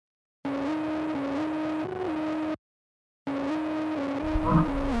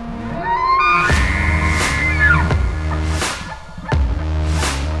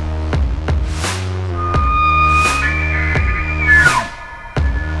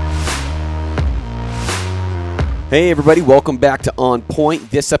Hey everybody, welcome back to On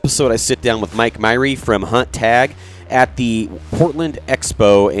Point. This episode I sit down with Mike Myrie from Hunt Tag at the Portland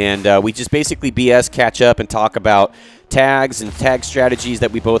Expo, and we just basically BS, catch up, and talk about tags and tag strategies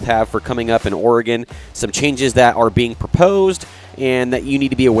that we both have for coming up in Oregon, some changes that are being proposed and that you need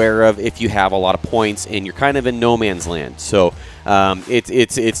to be aware of if you have a lot of points and you're kind of in no man's land. So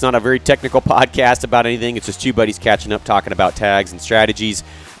it's not a very technical podcast about anything. It's just two buddies catching up, talking about tags and strategies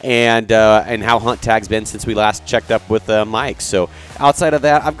and how Hunt Tag's been since we last checked up with Mike. So outside of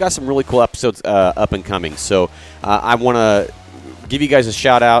that, I've got some really cool episodes up and coming. So I want to give you guys a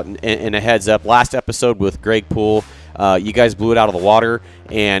shout out and a heads up. Last episode with Greg Poole, you guys blew it out of the water,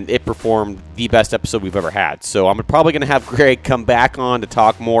 and it performed the best episode we've ever had. So I'm probably going to have Greg come back on to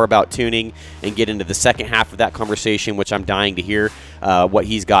talk more about tuning and get into the second half of that conversation, which I'm dying to hear what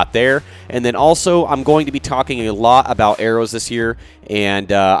he's got there. And then also I'm going to be talking a lot about arrows this year,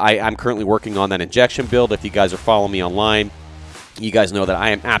 and I'm currently working on that injection build. If you guys are following me online, you guys know that I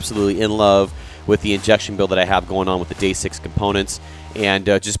am absolutely in love with the injection build that I have going on with the Day 6 components, and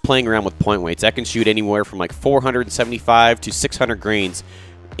just playing around with point weights. I can shoot anywhere from like 475 to 600 grains,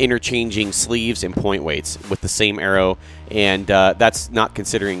 interchanging sleeves and point weights with the same arrow, and that's not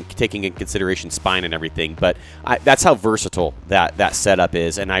taking in consideration spine and everything, but that's how versatile that setup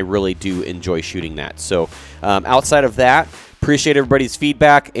is, and I really do enjoy shooting that. So outside of that, appreciate everybody's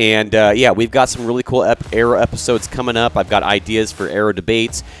feedback, and we've got some really cool arrow episodes coming up. I've got ideas for arrow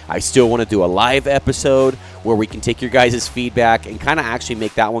debates. I still want to do a live episode where we can take your guys' feedback and kind of actually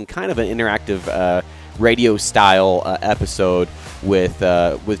make that one kind of an interactive radio style episode with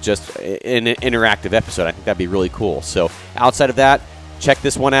just an interactive episode. I think that'd be really cool. So outside of that, check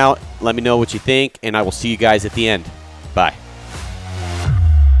this one out. Let me know what you think, and I will see you guys at the end. Bye.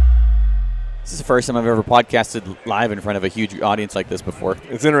 This is the first time I've ever podcasted live in front of a huge audience like this before.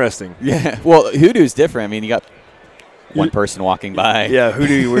 It's interesting. Yeah. Well, Hoodoo's different. I mean, you got one person walking by. Yeah,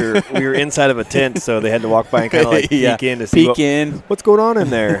 Hoodoo, we were inside of a tent, so they had to walk by and kind of like peek in to see what's going on in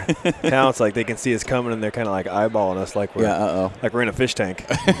there. Now it's like they can see us coming, and they're kind of like eyeballing us like we're in a fish tank.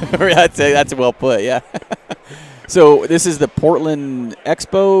 That's well put, yeah. So this is the Portland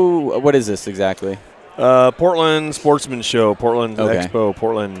Expo. What is this exactly? Portland Sportsman Show, Portland Expo,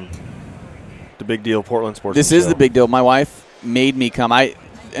 Portland. The big deal, Portland Sportsman This is the big deal. My wife made me come.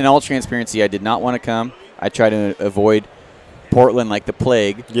 In all transparency, I did not want to come. I try to avoid Portland like the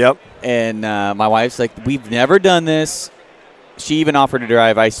plague. Yep. And my wife's like, we've never done this. She even offered to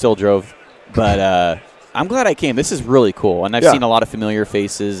drive. I still drove. But I'm glad I came. This is really cool. And I've seen a lot of familiar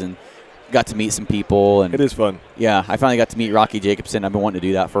faces and got to meet some people. And it is fun. Yeah, I finally got to meet Rocky Jacobson. I've been wanting to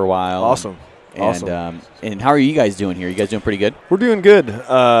do that for a while. Awesome. And how are you guys doing here? You guys doing pretty good? We're doing good.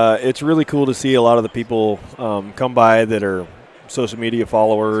 It's really cool to see a lot of the people come by that are social media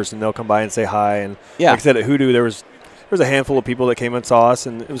followers, and they'll come by and say hi. And like I said, at Hoodoo, there was a handful of people that came and saw us,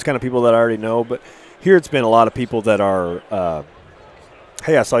 and it was kind of people that I already know. But here it's been a lot of people that are,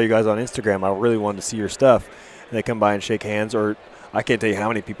 hey, I saw you guys on Instagram. I really wanted to see your stuff. And they come by and shake hands, or I can't tell you how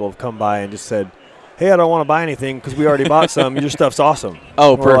many people have come by and just said, hey, I don't want to buy anything because we already bought some. Your stuff's awesome.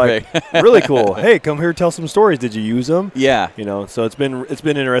 Oh, perfect. Like, really cool. Hey, come here, tell some stories. Did you use them? Yeah. So it's been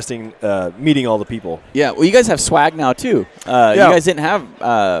interesting meeting all the people. Yeah. Well, you guys have swag now too. You guys didn't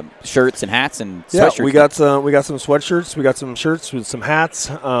have shirts and hats and sweatshirts. Yeah, we got some sweatshirts. We got some shirts with some hats,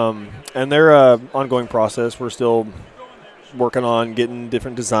 and they're an ongoing process. We're still working on getting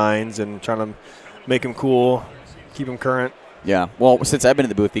different designs and trying to make them cool, keep them current. Yeah. Well, since I've been in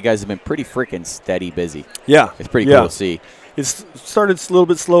the booth, you guys have been pretty freaking steady busy. Yeah. It's pretty cool to see. It's started a little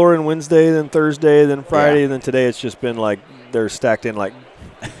bit slower on Wednesday, then Thursday, then Friday, and then today it's just been like they're stacked in like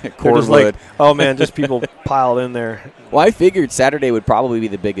cordwood. Like, oh, man, just people piled in there. Well, I figured Saturday would probably be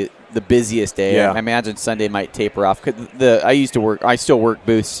the busiest day. Yeah. I imagine Sunday might taper off. I still work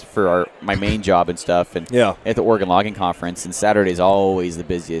booths for my main job and stuff, and at the Oregon Logging Conference, and Saturday's always the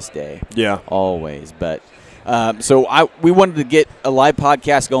busiest day. Yeah. Always. But we wanted to get a live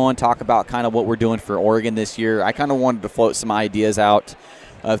podcast going, talk about kind of what we're doing for Oregon this year. I kind of wanted to float some ideas out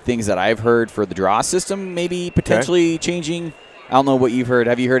of things that I've heard for the draw system, maybe potentially changing. I don't know what you've heard.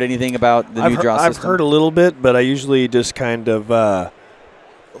 Have you heard anything about the new draw system? I've heard a little bit, but I usually just kind of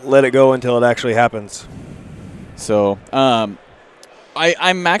let it go until it actually happens. So I'm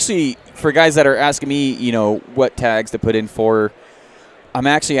actually, for guys that are asking me, what tags to put in for, I'm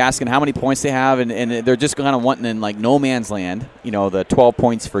actually asking how many points they have, and they're just kind of wanting in like no man's land, the 12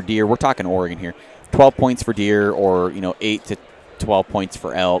 points for deer. We're talking Oregon here. 12 points for deer, or 8 to 12 points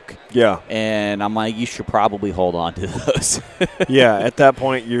for elk. Yeah. And I'm like, you should probably hold on to those. Yeah, at that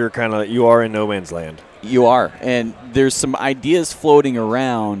point you are in no man's land. You are. And there's some ideas floating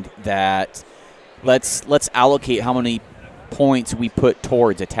around that let's allocate how many points we put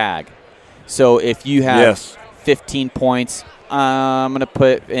towards a tag. So if you have 15 points, I'm going to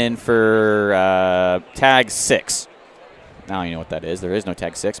put in for tag 6. Now you know what that is. There is no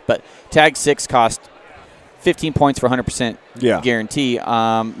tag 6, but tag 6 costs 15 points for 100% guarantee.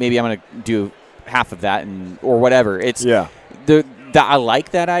 Maybe I'm going to do half of that or whatever. It's I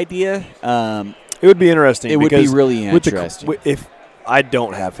like that idea. It would be interesting. It would be really interesting. If I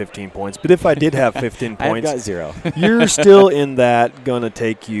don't have 15 points, but if I did have 15 points, I've got 0. You're still in that going to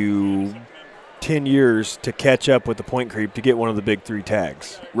take you 10 years to catch up with the point creep to get one of the big 3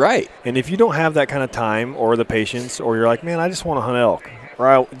 tags. Right. And if you don't have that kind of time or the patience, or you're like, man, I just want to hunt elk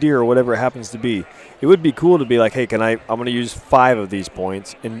or deer or whatever it happens to be, it would be cool to be like, hey, I'm going to use 5 of these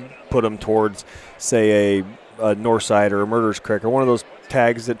points and put them towards, say, a north side or a murderer's creek or one of those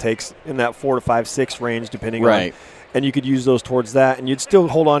tags that takes in that 4 to 5, 6 range, depending on. And you could use those towards that, and you'd still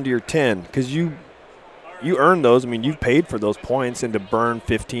hold on to your 10 because you earned those. I mean, you've paid for those points, and to burn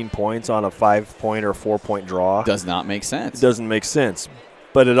 15 points on a 5-point or 4-point draw does not make sense. Doesn't make sense.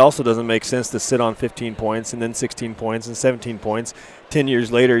 But it also doesn't make sense to sit on 15 points and then 16 points and 17 points. 10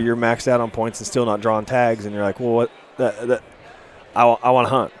 years later, you're maxed out on points and still not drawing tags, and you're like, well, what? I want to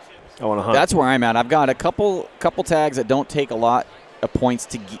hunt. I want to hunt. That's where I'm at. I've got a couple tags that don't take a lot of points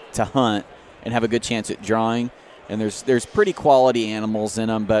to hunt and have a good chance at drawing, and there's pretty quality animals in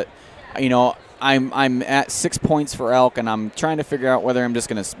them. But I'm at 6 points for elk, and I'm trying to figure out whether I'm just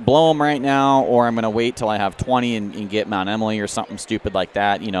going to blow them right now or I'm going to wait till I have 20 and get Mount Emily or something stupid like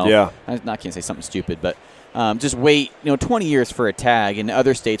that. I can't say something stupid, but just wait. 20 years for a tag in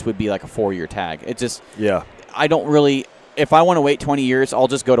other states would be like a 4-year tag. It just I don't really. If I want to wait 20 years, I'll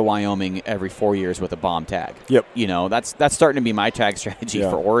just go to Wyoming every 4 years with a bomb tag. Yep. That's starting to be my tag strategy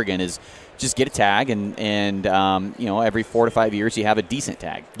for Oregon is just get a tag and every 4 to 5 years you have a decent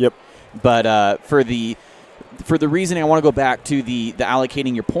tag. Yep. But for the reason I want to go back to the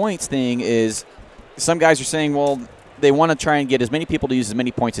allocating your points thing is some guys are saying, well, they want to try and get as many people to use as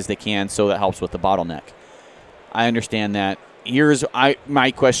many points as they can, so that helps with the bottleneck. I understand that. Here's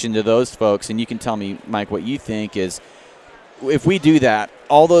my question to those folks, and you can tell me, Mike, what you think is, if we do that,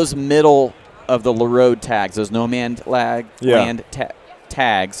 all those middle of the road tags, those no man's land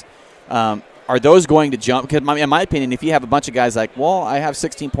tags, are those going to jump? Because in my opinion, if you have a bunch of guys like, well, I have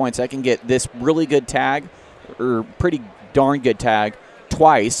 16 points, I can get this really good tag or pretty darn good tag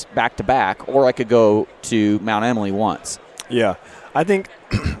twice back to back, or I could go to Mount Emily once. Yeah, I think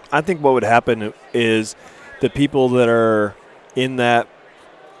what would happen is the people that are in that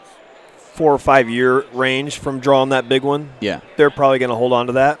 4 or 5 year range from drawing that big one, they're probably going to hold on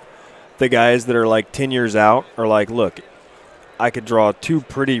to that. The guys that are like 10 years out are like, look, I could draw 2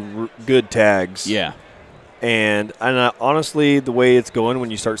 pretty good tags. Yeah. And honestly, the way it's going,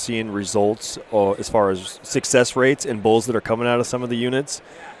 when you start seeing results as far as success rates and bulls that are coming out of some of the units,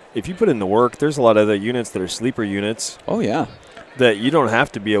 if you put in the work, there's a lot of the units that are sleeper units. Oh, yeah. That you don't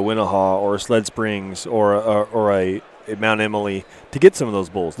have to be a Winnahaw or a Sled Springs or a Mount Emily to get some of those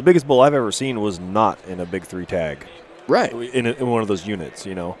bulls. The biggest bull I've ever seen was not in a big 3 tag. Right. In one of those units,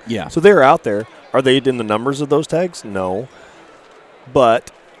 Yeah. So they're out there. Are they in the numbers of those tags? No.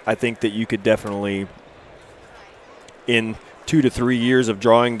 But I think that you could definitely, in 2 to 3 years of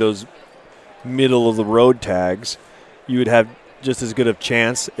drawing those middle-of-the-road tags, you would have just as good of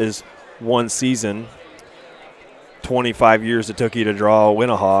chance as one season, 25 years it took you to draw a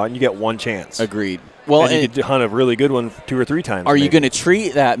Winnahaw, and you get one chance. Agreed. Well, and you could hunt a really good one 2 or 3 times. Are you going to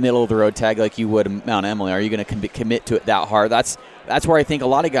treat that middle-of-the-road tag like you would Mount Emily? Are you going to commit to it that hard? That's where I think a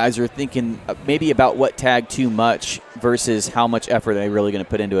lot of guys are thinking maybe about what tag too much versus how much effort are they really going to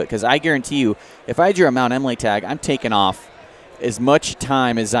put into it. Because I guarantee you, if I drew a Mount Emily tag, I'm taking off as much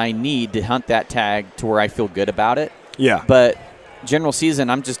time as I need to hunt that tag to where I feel good about it. Yeah. But general season,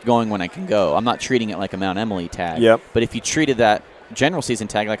 I'm just going when I can go. I'm not treating it like a Mount Emily tag. Yep. But if you treated that general season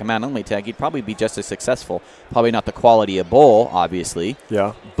tag like a Mount Emily tag, you'd probably be just as successful. Probably not the quality of bull, obviously.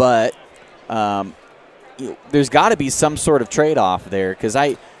 Yeah. But there's got to be some sort of trade-off there because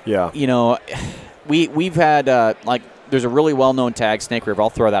we've had there's a really well-known tag, Snake River. I'll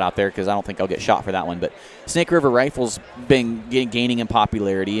throw that out there because I don't think I'll get shot for that one. But Snake River Rifle's been gaining in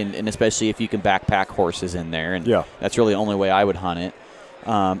popularity, and especially if you can backpack horses in there. And that's really the only way I would hunt it.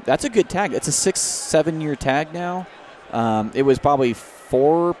 That's a good tag. It's a 6-7 year tag now. It was probably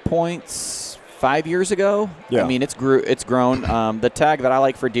 4 points 5 years ago. Yeah. I mean, it's grown. The tag that I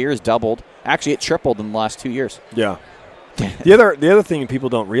like for deer is doubled. Actually, it tripled in the last 2 years. Yeah. The other thing people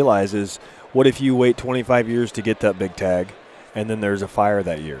don't realize is, what if you wait 25 years to get that big tag, and then there's a fire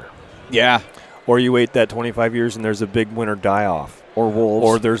that year? Yeah. Or you wait that 25 years and there's a big winter die-off. Or wolves.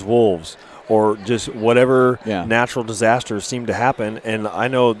 Or there's wolves. or just whatever natural disasters seem to happen. And I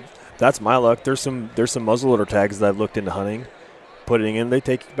know that's my luck. There's some muzzleloader tags that I've looked into hunting, putting in. They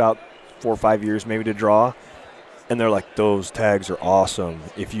take about 4 or 5 years maybe to draw. And they're like, those tags are awesome.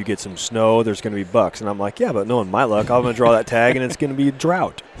 If you get some snow, there's going to be bucks. And I'm like, yeah, but knowing my luck, I'm going to draw that tag, and it's going to be a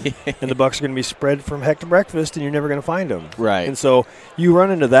drought. And the bucks are going to be spread from heck to breakfast, and you're never going to find them. Right. And so you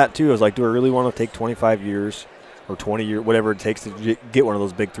run into that, too. I was like, do I really want to take 25 years or 20 years, whatever it takes to get one of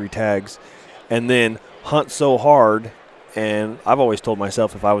those big 3 tags, and then hunt so hard? And I've always told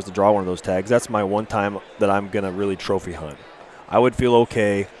myself if I was to draw one of those tags, that's my one time that I'm going to really trophy hunt. I would feel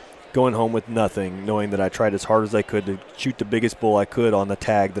okay going home with nothing, knowing that I tried as hard as I could to shoot the biggest bull I could on the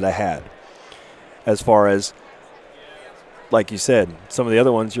tag that I had. As far as, like you said, some of the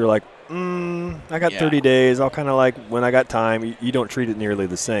other ones, you're like, I got 30 days. I'll kind of like, when I got time, you don't treat it nearly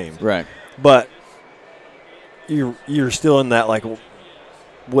the same. Right. But you're still in that, like,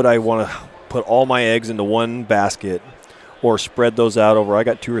 would I want to put all my eggs into one basket or spread those out over? I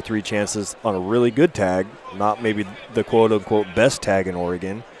got 2 or 3 chances on a really good tag, not maybe the quote-unquote best tag in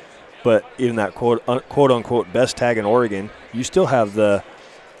Oregon, but even that quote-unquote best tag in Oregon, you still have the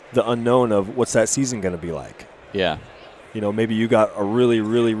unknown of what's that season going to be like. Yeah. You know, maybe you got a really,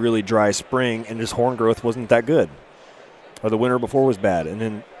 really, really dry spring and just horn growth wasn't that good. Or the winter before was bad. And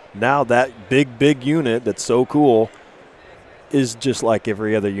then now that big, big unit that's so cool is just like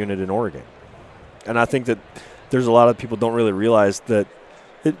every other unit in Oregon. And I think that there's a lot of people don't really realize that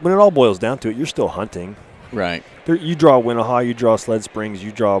when it all boils down to it, you're still hunting. Right. You draw Winnehaw, you draw Sled Springs,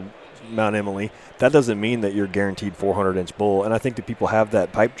 you draw Mount Emily. That doesn't mean that you're guaranteed 400-inch bull. And I think that people have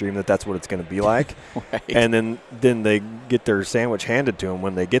that pipe dream that that's what it's going to be like. Right. And then they get their sandwich handed to them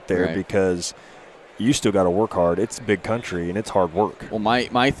when they get there because you still got to work hard. It's big country, and it's hard work. Well,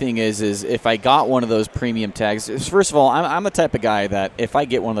 my thing is if I got one of those premium tags, first of all, I'm the type of guy that if I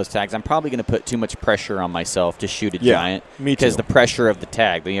get one of those tags, I'm probably going to put too much pressure on myself to shoot a giant. Me too. Because the pressure of the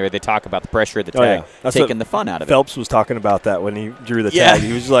tag. They talk about the pressure of the tag, taking the fun out of it. Phelps was talking about that when he drew the tag.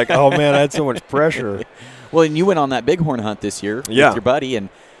 He was like, oh, man, I had so much pressure. Well, and you went on that bighorn hunt this year with your buddy, and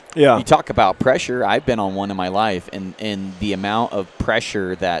you talk about pressure. I've been on one in my life, and the amount of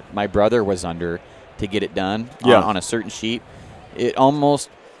pressure that my brother was under to get it done on a certain sheep,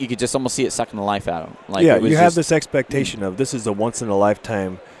 you could just almost see it sucking the life out of him. Like, you have this expectation of this is a once in a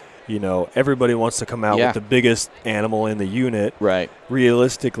lifetime. You know, everybody wants to come out with the biggest animal in the unit. Right.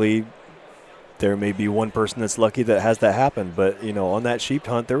 Realistically, there may be one person that's lucky that has that happen. But, you know, on that sheep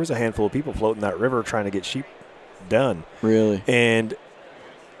hunt, there was a handful of people floating that river trying to get sheep done. Really? And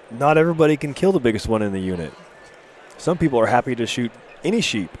not everybody can kill the biggest one in the unit. Some people are happy to shoot any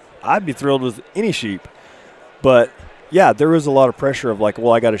sheep. I'd be thrilled with any sheep. But, yeah, there was a lot of pressure of like,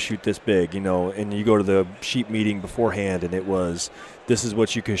 well, I got to shoot this big, you know. And you go to the sheep meeting beforehand, and it was, this is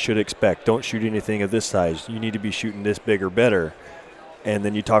what you should expect. Don't shoot anything of this size. You need to be shooting this big or better. And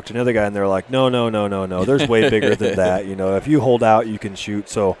then you talk to another guy, and they're like, no. There's way bigger than that. You know, if you hold out, you can shoot.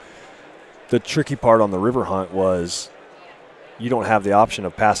 So the tricky part on the river hunt was you don't have the option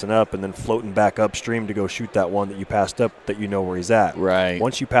of passing up and then floating back upstream to go shoot that one that you passed up that you know where he's at. Right.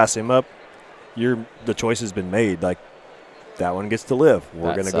 Once you pass him up, the choice has been made. Like, that one gets to live.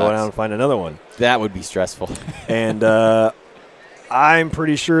 We're going to go down and find another one. That would be stressful. And I'm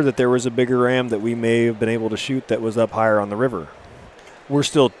pretty sure that there was a bigger ram that we may have been able to shoot that was up higher on the river. We're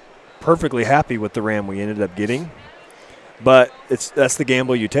still perfectly happy with the ram we ended up getting, but that's the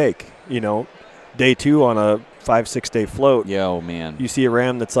gamble you take. You know, day 2 on a 5-6 day float. Yo, man. You see a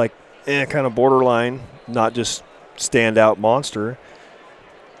ram that's like kind of borderline, not just standout monster.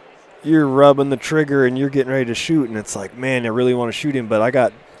 You're rubbing the trigger and you're getting ready to shoot, and it's like, man, I really want to shoot him, but I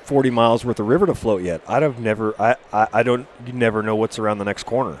got 40 miles worth of river to float yet. You never know what's around the next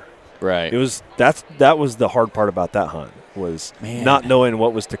corner. Right. That was the hard part about that hunt, was not knowing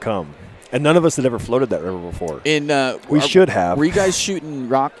what was to come. And none of us had ever floated that river before. We should have. Were you guys shooting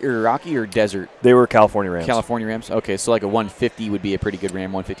Rocky or desert? They were California rams. California rams? Okay, so like a 150 would be a pretty good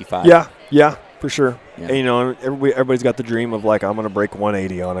ram, 155. Yeah, for sure. Yeah. And, you know, everybody's got the dream of, like, I'm going to break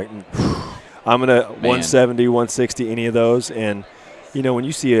 180 on it. I'm going to 170, 160, any of those. And, you know, when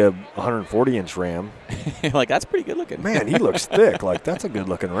you see a 140-inch ram. Like, that's pretty good looking. Man, he looks thick. Like, that's a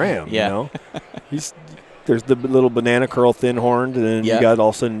good-looking ram, you know. There's the little banana curl thin-horned, and then you got all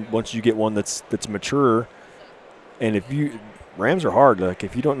of a sudden, once you get one that's mature, and rams are hard. Like,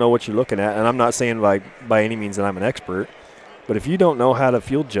 if you don't know what you're looking at, and I'm not saying by any means that I'm an expert, but if you don't know how to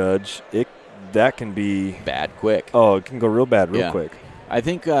field judge, that can be bad quick. Oh, it can go real bad real quick. I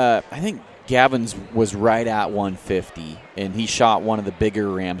think Gavin's was right at 150, and he shot one of the bigger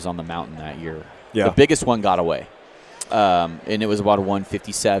rams on the mountain that year. Yeah. The biggest one got away. and it was about a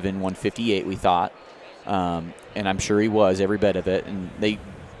 157, 158, we thought. And I'm sure he was, every bit of it. And they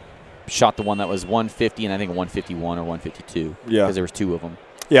shot the one that was 150 and I think 151 or 152 because there was two of them.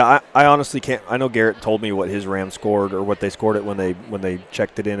 Yeah, I honestly can't. I know Garrett told me what his Ram scored or what they scored it when they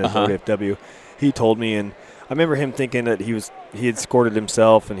checked it in as ODFW. He told me, and I remember him thinking that he had scored it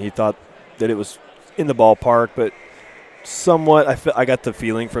himself, and he thought that it was in the ballpark. But somewhat, I got the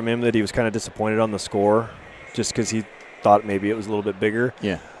feeling from him that he was kind of disappointed on the score, just because he thought maybe it was a little bit bigger.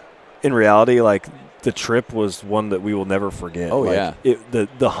 Yeah. In reality, like, the trip was one that we will never forget. Oh, like, yeah.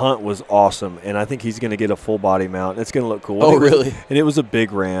 The hunt was awesome, and I think he's going to get a full body mount. It's going to look cool. Oh, really? And it was a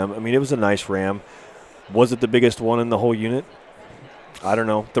big Ram. I mean, it was a nice Ram. Was it the biggest one in the whole unit? I don't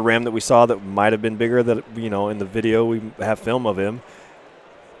know. The Ram that we saw that might have been bigger, that, you know, in the video we have film of him.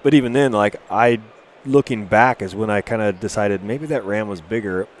 But even then, like, looking back is when I kind of decided maybe that Ram was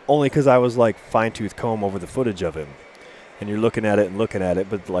bigger, only because I was like fine-tooth comb over the footage of him. And you're looking at it,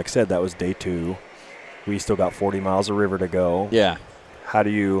 but like I said, that was day 2. We still got 40 miles of river to go. Yeah. How do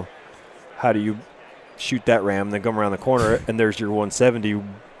you shoot that Ram, then come around the corner, and there's your 170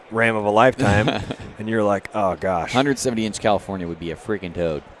 Ram of a lifetime, and you're like, oh gosh. 170-inch California would be a freaking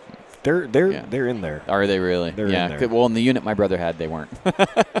toad. They're in there. Are they really? They're in there. Well, in the unit my brother had, they weren't.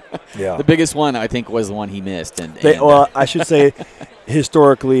 Yeah. The biggest one, I think, was the one he missed. Well, I should say,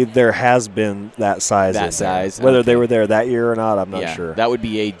 historically, there has been that size. Whether they were there that year or not, I'm not sure. That would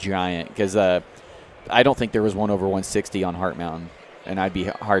be a giant, because I don't think there was one over 160 on Heart Mountain, and I'd be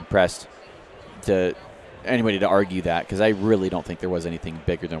hard-pressed to anybody to argue that, because I really don't think there was anything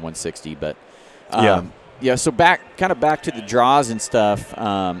bigger than 160. But yeah. So back to the draws and stuff.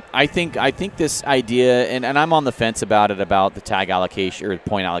 I think this idea, and I'm on the fence about it, about the tag allocation or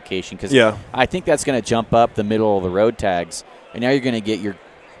point allocation, because I think that's going to jump up the middle of the road tags, and now you're going to get your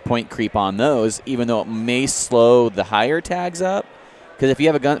point creep on those, even though it may slow the higher tags up. Because if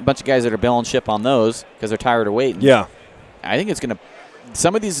you have a bunch of guys that are bailing ship on those because they're tired of waiting, I think it's going to –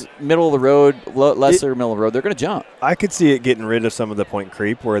 some of these middle of the road, lesser middle of the road, they're going to jump. I could see it getting rid of some of the point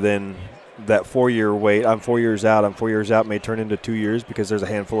creep, where then that 4-year wait, I'm 4 years out, may turn into 2 years, because there's a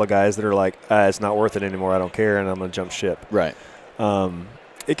handful of guys that are like, it's not worth it anymore, I don't care, and I'm going to jump ship. Right.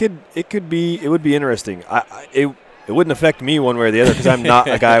 It would be interesting. It wouldn't affect me one way or the other, because I'm not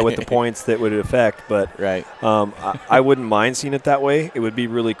a guy with the points that would affect. But right. I wouldn't mind seeing it that way. It would be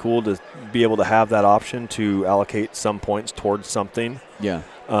really cool to be able to have that option to allocate some points towards something. Yeah.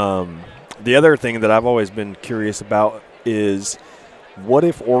 The other thing that I've always been curious about is, what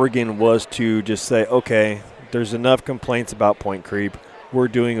if Oregon was to just say, okay, there's enough complaints about point creep, we're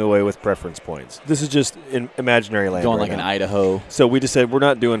doing away with preference points. This is just in imaginary land. Going like an Idaho. So we just said we're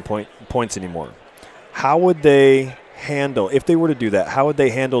not doing points anymore. How would they handle, if they were to do that, how would they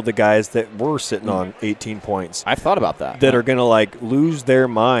handle the guys that were sitting on 18 points? I've thought about that. That are going to, like, lose their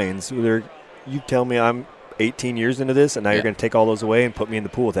minds. You tell me I'm 18 years into this, and now you're going to take all those away and put me in the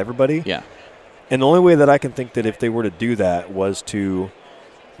pool with everybody? Yeah. And the only way that I can think that if they were to do that was to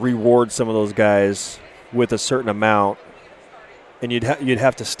reward some of those guys with a certain amount, and you'd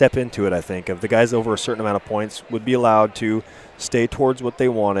have to step into it, I think, of the guys over a certain amount of points would be allowed to stay towards what they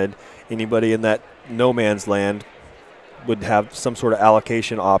wanted. Anybody in that no man's land would have some sort of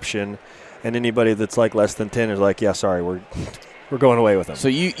allocation option, and anybody that's like less than 10 is like, yeah, sorry, we're going away with them. So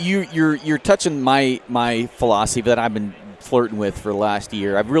you're touching my philosophy that I've been flirting with for the last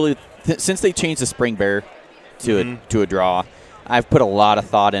year. I've really since they changed the spring bear to a draw, I've put a lot of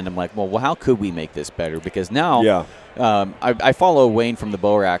thought in. I'm like, well, how could we make this better? Because now, I follow Wayne from the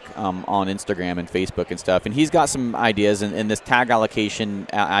Bow Rack on Instagram and Facebook and stuff, and he's got some ideas. And this tag allocation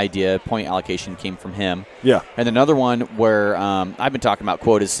idea, point allocation, came from him. Yeah. And another one where I've been talking about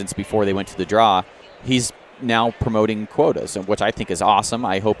quotas since before they went to the draw. He's now promoting quotas, which I think is awesome.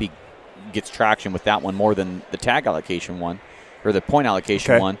 I hope he gets traction with that one more than the tag allocation one or the point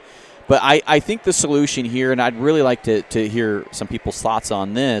allocation one. But I think the solution here, and I'd really like to hear some people's thoughts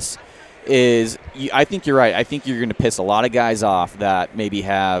on this, is I think you're right. I think you're going to piss a lot of guys off that maybe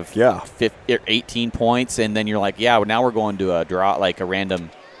have 18 points, and then you're like, now we're going to a draw, like a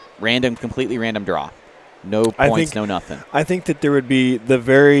completely random draw. No points, no nothing. I think that there would be the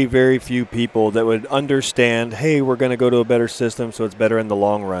very, very few people that would understand, hey, we're going to go to a better system so it's better in the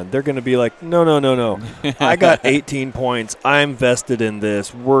long run. They're going to be like, no. I got 18 points. I'm vested in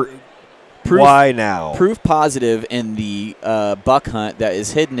this. Why now? Proof positive in the buck hunt that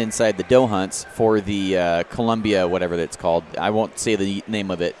is hidden inside the doe hunts for the Columbia, whatever that's called. I won't say the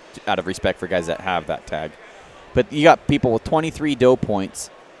name of it out of respect for guys that have that tag. But you got people with 23 doe points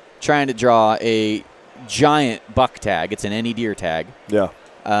trying to draw a giant buck tag. It's an any deer tag. Yeah.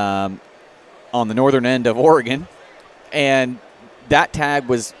 On the northern end of Oregon. And that tag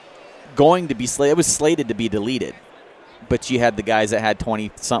was going to be it was slated to be deleted. But you had the guys that had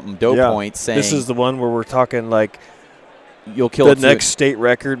 20-something doe points saying. This is the one where we're talking like you'll kill the next state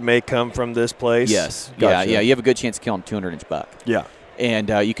record may come from this place. Yes. Gotcha. Yeah. You have a good chance of killing a 200-inch buck. Yeah. And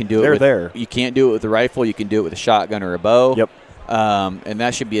you can do it You can't do it with a rifle. You can do it with a shotgun or a bow. Yep. And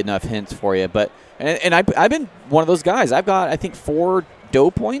that should be enough hints for you. But and I've been one of those guys. I've got, I think, 4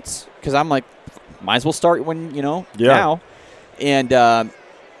 doe points because I'm like, might as well start when, now. And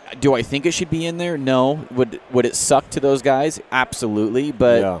do I think it should be in there? No. Would it suck to those guys? Absolutely.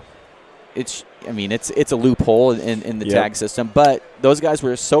 But it's a loophole in the tag system. But those guys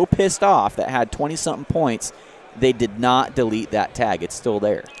were so pissed off that had 20-something points, they did not delete that tag. It's still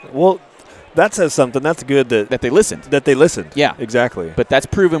there. Well, that says something. That's good that they listened. That they listened. Yeah. Exactly. But that's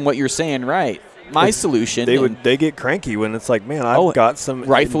proven what you're saying, right? My solution. They get cranky when it's like, man, I've got some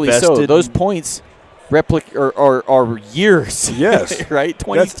rightfully so. Those points are years. Yes. Right?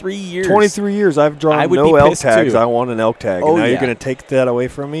 23 years. 23 years. I've drawn no elk tags. I want an elk tag. And now you're going to take that away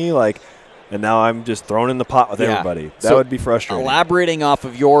from me? And now I'm just thrown in the pot with everybody. That would be frustrating. Elaborating off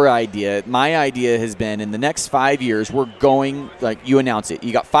of your idea, my idea has been in the next 5 years, we're going, like you announce it,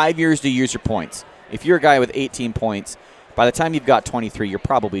 you got 5 years to use your points. If you're a guy with 18 points, by the time you've got 23, you're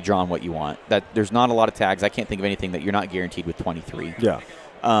probably drawing what you want. There's not a lot of tags. I can't think of anything that you're not guaranteed with 23. Yeah.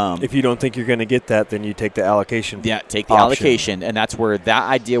 If you don't think you're going to get that, then you take the allocation. Yeah, take the allocation, and that's where that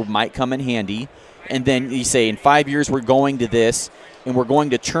idea might come in handy. And then you say, in 5 years, we're going to this, and we're going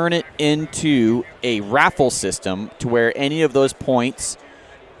to turn it into a raffle system to where any of those points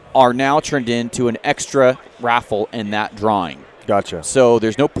are now turned into an extra raffle in that drawing. Gotcha. So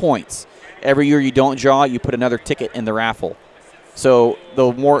there's no points. Every year you don't draw, you put another ticket in the raffle. So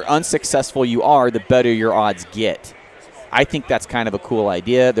the more unsuccessful you are, the better your odds get. I think that's kind of a cool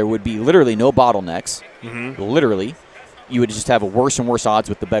idea. There would be literally no bottlenecks. Mm-hmm. Literally. You would just have a worse and worse odds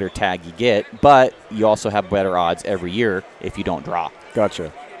with the better tag you get, but you also have better odds every year if you don't draw.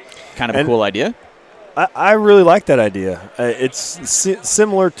 Gotcha. Kind of a cool idea. I really like that idea. It's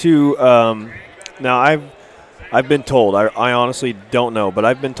similar to now I've been told, I honestly don't know, but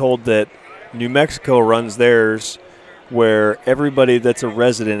I've been told that New Mexico runs theirs where everybody that's a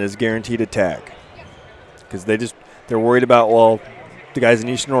resident is guaranteed a tag because they're worried about, the guys in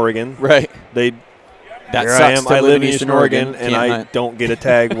Eastern Oregon. Right. I live in Eastern Oregon, and I don't get a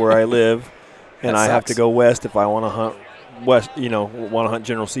tag where I live, and I have to go west if I want to hunt west. Want to hunt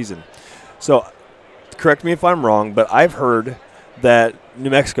general season. So, correct me if I'm wrong, but I've heard that New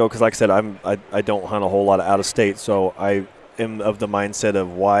Mexico, because like I said, I don't hunt a whole lot of out of state, so I am of the mindset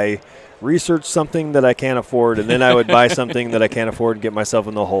of why research something that I can't afford, and then I would buy something that I can't afford and get myself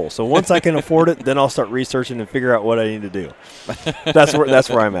in the hole. So once I can afford it, then I'll start researching and figure out what I need to do. That's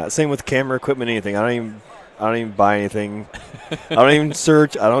where I'm at. Same with camera equipment, anything. I don't even buy anything. I don't even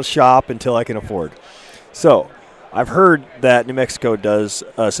search. I don't shop until I can afford. So I've heard that New Mexico does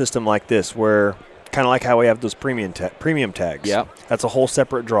a system like this where kind of like how we have those premium tags. Yeah. That's a whole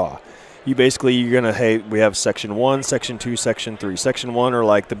separate draw. You're going to, we have Section 1, Section 2, Section 3. Section 1 are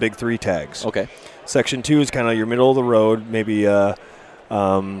like the big 3 tags. Okay. Section 2 is kind of your middle of the road, maybe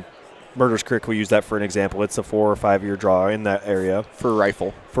Murder's Creek, we use that for an example. It's a 4 or 5 year draw in that area. For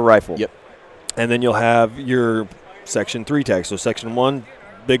rifle. Yep. And then you'll have your Section 3 tag. So Section 1,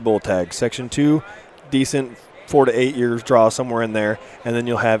 big bull tag. Section 2, decent 4 to 8 years draw somewhere in there. And then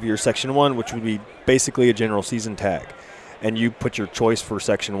you'll have your Section 1, which would be basically a general season tag. And you put your choice for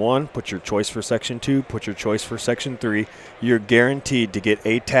Section 1, put your choice for Section 2, put your choice for Section 3. You're guaranteed to get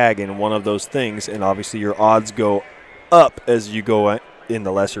a tag in one of those things, and obviously your odds go up as you go in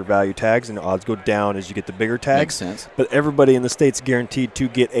the lesser value tags, and the odds go down as you get the bigger tags. Makes sense. But everybody in the state's guaranteed to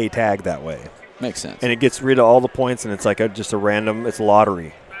get a tag that way. Makes sense. And it gets rid of all the points, and it's like just a random, it's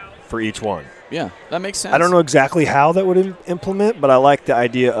lottery for each one. Yeah, that makes sense. I don't know exactly how that would implement, but I like the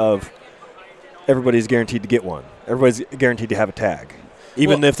idea of everybody's guaranteed to get one. Everybody's guaranteed to have a tag.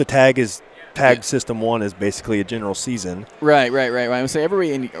 Even if the tag system 1 is basically a general season. Right. I would say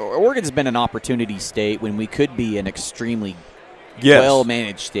Oregon's been an opportunity state when we could be an extremely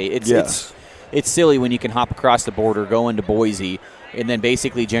well-managed state. It's silly when you can hop across the border, go into Boise, and then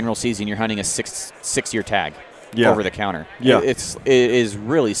basically general season you're hunting a six-year tag over the counter. Yeah. It is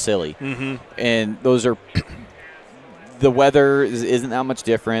really silly. Mm-hmm. And those are the weather isn't that much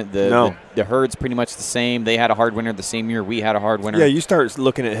different. The herd's pretty much the same. They had a hard winter the same year we had a hard winter. Yeah, you start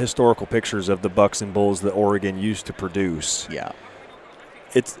looking at historical pictures of the bucks and bulls that Oregon used to produce. Yeah.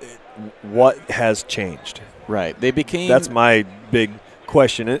 What has changed? Right. That's my big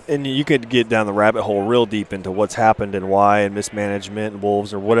question. And you could get down the rabbit hole real deep into what's happened and why and mismanagement and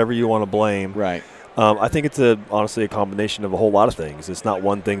wolves or whatever you want to blame. Right. I think it's honestly a combination of a whole lot of things. It's not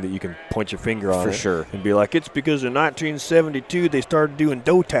one thing that you can point your finger on for sure and be like, it's because in 1972 they started doing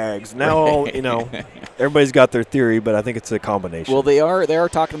doe tags. Now, everybody's got their theory, but I think it's a combination. Well, they are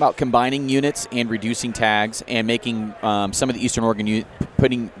talking about combining units and reducing tags and making some of the Eastern Oregon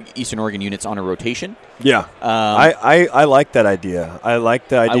putting Eastern Oregon units on a rotation. Yeah, I like that idea. I like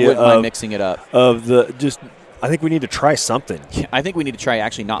the idea I wouldn't mind mixing it up. I think we need to try something. I think we need to try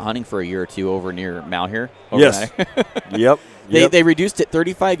actually not hunting for a year or two over near Malheur. Yes. Yep. They reduced it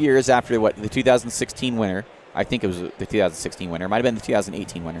 35 years after the 2016 winter. I think it was the 2016 winter. It might have been the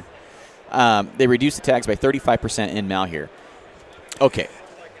 2018 winter. They reduced the tags by 35% in Malheur. Okay.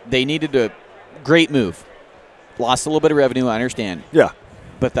 They needed a great move. Lost a little bit of revenue, I understand. Yeah.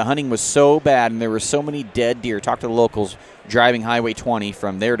 But the hunting was so bad, and there were so many dead deer. Talk to the locals driving Highway 20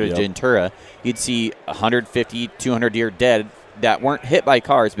 from there to Ventura. You'd see 150, 200 deer dead that weren't hit by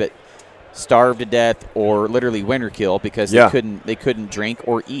cars, but starved to death or literally winter kill because they couldn't drink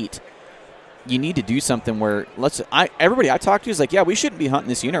or eat. You need to do something where everybody I talked to is like, yeah, we shouldn't be hunting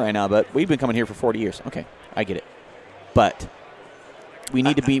this unit right now, but we've been coming here for 40 years. Okay, I get it, but we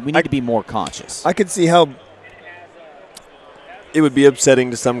need to be more conscious. I could see how it would be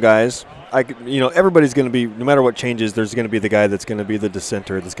upsetting to some guys. Everybody's going to be, no matter what changes, there's going to be the guy that's going to be the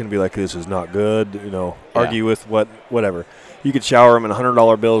dissenter that's going to be like, this is not good, argue with whatever. You could shower them in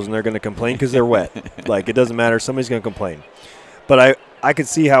 $100 bills and they're going to complain because they're wet. Like, it doesn't matter. Somebody's going to complain. But I could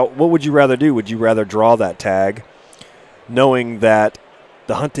see what would you rather do? Would you rather draw that tag knowing that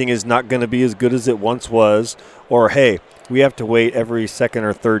the hunting is not going to be as good as it once was, or, hey, we have to wait every second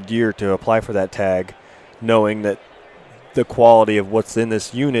or third year to apply for that tag knowing that the quality of what's in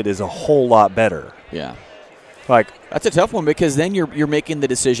this unit is a whole lot better. Yeah. Like, that's a tough one because then you're making the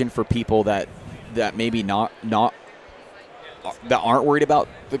decision for people that maybe not that aren't worried about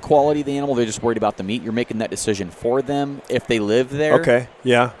the quality of the animal. They're just worried about the meat. You're making that decision for them if they live there. Okay.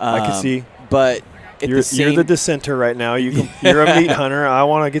 Yeah. I can see. But you're the dissenter right now. You're a meat hunter. I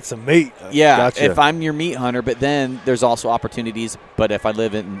want to get some meat. Yeah. Gotcha. If I'm your meat hunter, but then there's also opportunities. But if I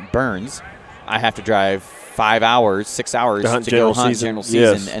live in Burns, I have to drive 5 hours, 6 hours to go hunt general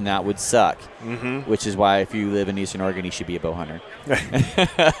season, and that would suck. Mm-hmm. Which is why if you live in Eastern Oregon, you should be a bow hunter.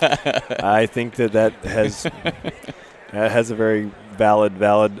 I think that has a very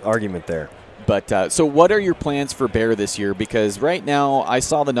valid argument there. But so what are your plans for bear this year? Because right now I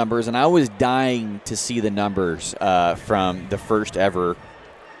saw the numbers, and I was dying to see the numbers from the first ever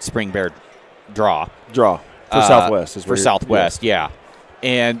spring bear draw. For Southwest. For Southwest, yeah.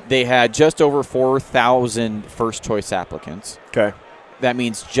 And they had just over 4,000 first choice applicants. Okay. That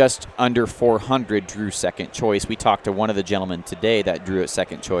means just under 400 drew second choice. We talked to one of the gentlemen today that drew at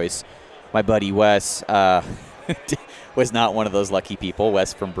second choice. My buddy Wes was not one of those lucky people,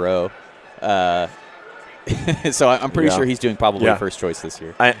 Wes from Bro. So I'm pretty sure he's doing probably first choice this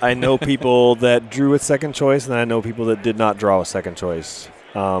year. I know people that drew at second choice, and I know people that did not draw a second choice.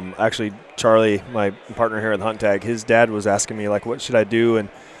 Actually, Charlie, my partner here at the Hunt Tag, his dad was asking me, like, what should I do? And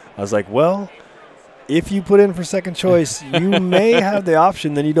I was like, well, if you put in for second choice, you may have the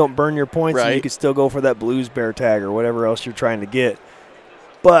option, then you don't burn your points, and you could still go for that blues bear tag or whatever else you're trying to get.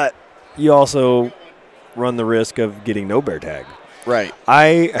 But you also run the risk of getting no bear tag. Right.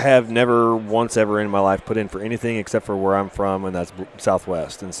 I have never once ever in my life put in for anything except for where I'm from, and that's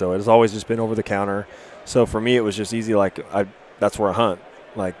Southwest. And so it has always just been over the counter. So for me, it was just easy. Like, that's where I hunt.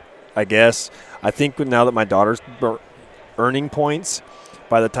 Like, I think now that my daughter's earning points,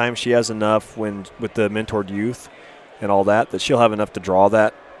 by the time she has enough with the mentored youth and all that she'll have enough to draw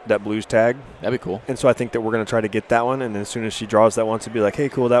that blues tag. That'd be cool. And so I think that we're going to try to get that one. And as soon as she draws that one, to be like, hey,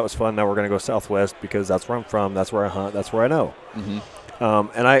 cool, that was fun. Now we're going to go Southwest because that's where I'm from. That's where I hunt. That's where I know.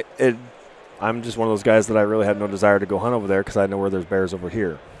 Mm-hmm. And I'm just one of those guys that I really had no desire to go hunt over there because I know where there's bears over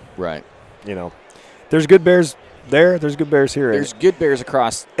here. Right. There's good bears there. There's good bears here. There's good bears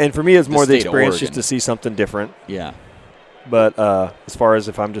across. And for me, it's more the experience just to see something different. Yeah. But as far as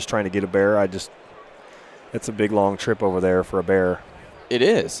if I'm just trying to get a bear, it's a big, long trip over there for a bear. It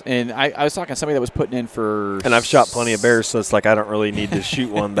is. And I was talking to somebody that was putting in for... And I've shot plenty of bears, so it's like I don't really need to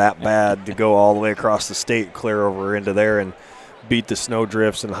shoot one that bad to go all the way across the state, clear over into there, and beat the snow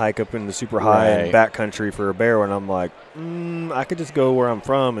drifts and hike up into super high and backcountry for a bear. And I'm like, I could just go where I'm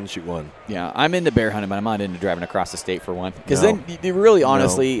from and shoot one. Yeah, I'm into bear hunting, but I'm not into driving across the state for one. Because then you really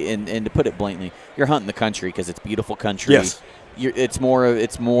honestly, and to put it blatantly, you're hunting the country because it's beautiful country. Yes. It's more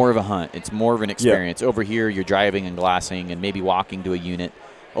of a hunt. It's more of an experience. Yep. Over here, you're driving and glassing and maybe walking to a unit.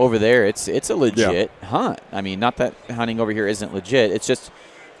 Over there, it's a legit hunt. I mean, not that hunting over here isn't legit. It's just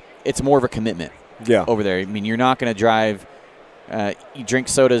it's more of a commitment. Yeah. Over there, I mean, you're not going to drive. you drink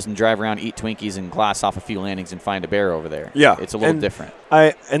sodas and drive around, eat Twinkies, and glass off a few landings and find a bear over there. Yeah. It's a little different.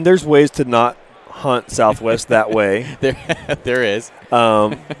 And there's ways to not hunt Southwest that way. There is.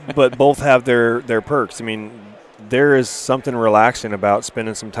 But both have their perks. I mean, there is something relaxing about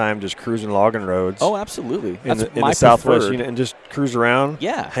spending some time just cruising logging roads. Oh, absolutely. In the Southwest, and just cruise around.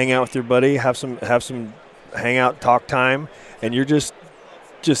 Yeah. Hang out with your buddy, have some hangout talk time, and you're just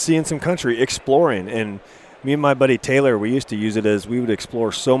seeing some country, exploring. And me and my buddy Taylor, we used to use it as we would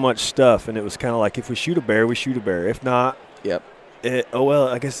explore so much stuff, and it was kind of like if we shoot a bear, we shoot a bear. If not, yep.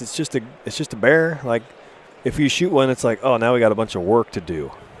 I guess it's just a bear. Like if you shoot one, it's like, oh, now we got a bunch of work to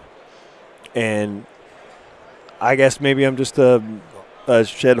do. And I guess maybe I'm just a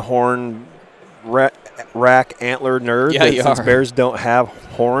shed horn rack antler nerd. Yeah, since bears don't have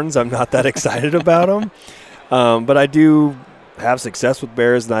horns, I'm not that excited about them. But I do have success with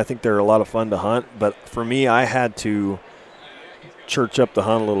bears, and I think they're a lot of fun to hunt. But for me, I had to church up the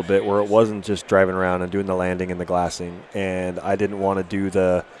hunt a little bit where it wasn't just driving around and doing the landing and the glassing. And I didn't want to do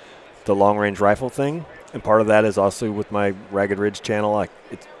the long-range rifle thing. And part of that is also with my Ragged Ridge channel.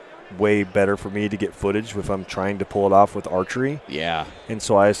 It's way better for me to get footage if I'm trying to pull it off with archery. Yeah. And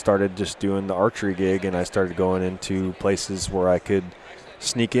so I started just doing the archery gig, and I started going into places where I could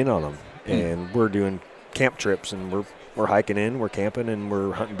sneak in on them. And we're doing camp trips, and we're hiking in, we're camping, and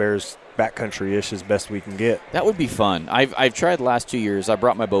we're hunting bears backcountry-ish as best we can get. That would be fun. I've tried the last 2 years. I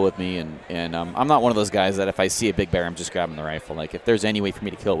brought my bow with me, and I'm not one of those guys that if I see a big bear, I'm just grabbing the rifle. Like if there's any way for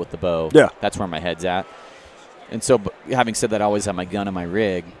me to kill it with the bow, that's where my head's at. And so, having said that, I always have my gun in my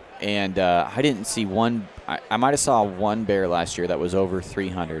rig. And I didn't see one. I might have saw one bear last year that was over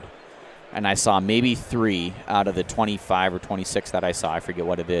 300. And I saw maybe 3 out of the 25 or 26 that I saw. I forget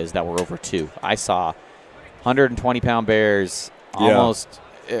what it is, that were over 2. I saw 120-pound bears almost.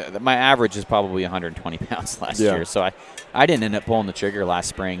 My average is probably 120 pounds last year. So I didn't end up pulling the trigger last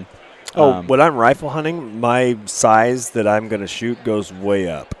spring. When I'm rifle hunting, my size that I'm going to shoot goes way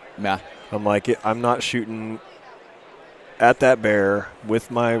up. Yeah. I'm not shooting at that bear with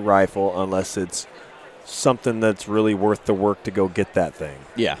my rifle unless it's something that's really worth the work to go get that thing.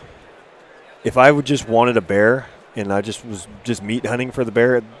 Yeah. If I would just wanted a bear and I just was just meat hunting for the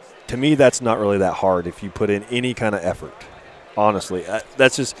bear, to me that's not really that hard if you put in any kind of effort. Honestly,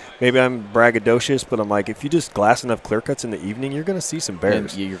 that's just maybe I'm braggadocious, but I'm like, if you just glass enough clear cuts in the evening, you're going to see some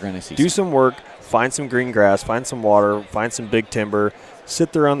bears. You're going to see. Do some work, find some green grass, find some water, find some big timber,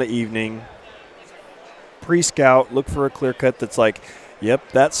 sit there on the evening. Pre-scout, look for a clear cut that's like,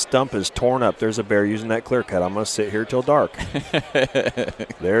 yep, that stump is torn up. There's a bear using that clear cut. I'm going to sit here till dark.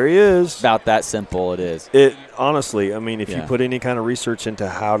 There he is. About that simple it is. Honestly, I mean, if you put any kind of research into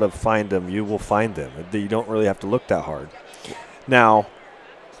how to find them, you will find them. You don't really have to look that hard. Now,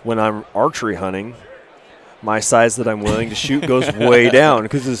 when I'm archery hunting, my size that I'm willing to shoot goes way down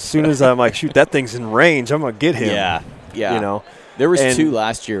because as soon as I'm like, shoot, that thing's in range, I'm going to get him. Yeah. You know? There was 2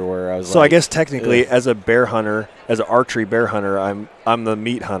 last year where I was I guess technically as a bear hunter, as an archery bear hunter, I'm the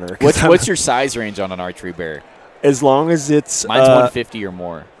meat hunter. What's your size range on an archery bear? As long as it's mine's 150 or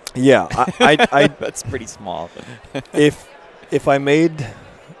more. Yeah, I that's pretty small. If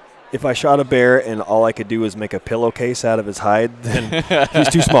I shot a bear and all I could do was make a pillowcase out of his hide, then he's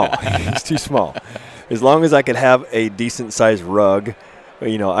too small. He's too small. As long as I could have a decent sized rug,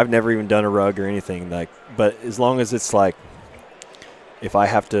 I've never even done a rug or anything but as long as it's like, if I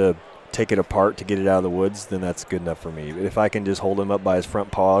have to take it apart to get it out of the woods, then that's good enough for me. But if I can just hold him up by his front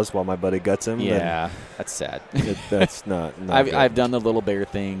paws while my buddy guts him, then that's sad. That's not I've done the little bear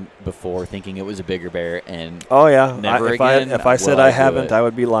thing before, thinking it was a bigger bear, and if I said I haven't, I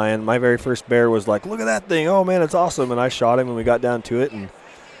would be lying. My very first bear was like, look at that thing, oh man, it's awesome, and I shot him, and we got down to it, and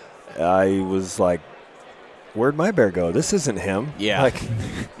I was like, where'd my bear go? This isn't him. Yeah,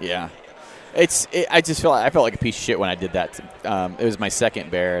 yeah. I felt like a piece of shit when I did that. It was my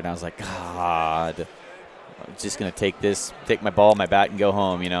second bear, and I was like, God, I'm just gonna take my ball, my bat, and go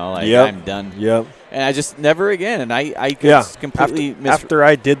home. I'm done. Yep. And I just never again. And I completely after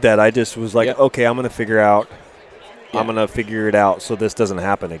I did that, I just was like, okay, I'm gonna figure it out so this doesn't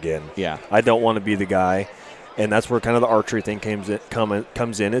happen again. Yeah. I don't want to be the guy, and that's where kind of the archery thing comes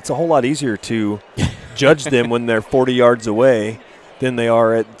in. It's a whole lot easier to judge them when they're 40 yards away than they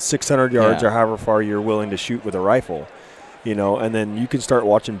are at 600 yards or however far you're willing to shoot with a rifle, and then you can start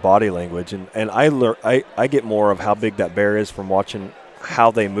watching body language. And I get more of how big that bear is from watching how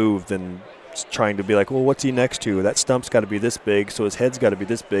they move than trying to be like, well, what's he next to? That stump's got to be this big, so his head's got to be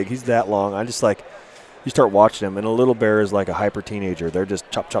this big. He's that long. I just like, you start watching them, and a little bear is like a hyper teenager. They're just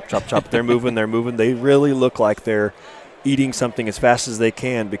chop, chop, chop, chop. They're moving. They really look like they're eating something as fast as they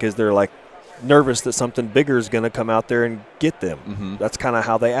can because they're like, nervous that something bigger is going to come out there and get them. Mm-hmm. That's kind of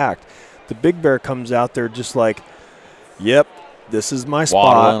how they act. The big bear comes out there just like, yep, this is my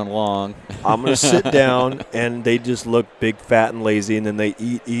spot. Waddling along. I'm going to sit down, and they just look big, fat, and lazy, and then they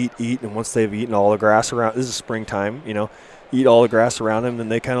eat, and once they've eaten all the grass around, this is springtime, eat all the grass around them,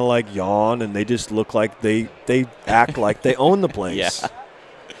 and they kind of like yawn, and they just look like they act like they own the place.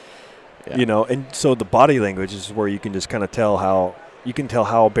 Yeah. And so the body language is where you can just kind of tell how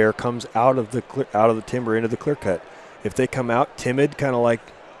a bear comes out of the timber into the clear cut. If they come out timid, kind of like,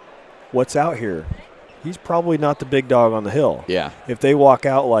 what's out here? He's probably not the big dog on the hill. Yeah. If they walk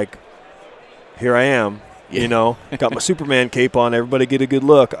out like, here I am, got my Superman cape on, everybody get a good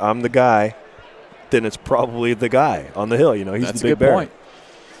look, I'm the guy, then it's probably the guy on the hill. He's That's the big a good bear. point.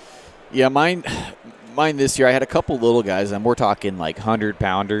 Yeah, mine this year, I had a couple little guys, and we're talking like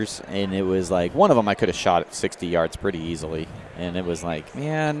 100-pounders, and it was like one of them I could have shot at 60 yards pretty easily, and it was like,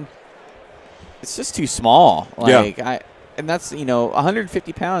 man, it's just too small. And that's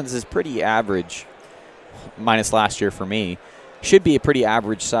 150 pounds is pretty average, minus last year for me. Should be a pretty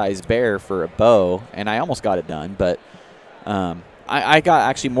average sized bear for a bow, and I almost got it done, but I got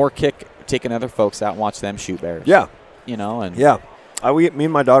actually more kick taking other folks out and watch them shoot bears. Yeah, and yeah. Me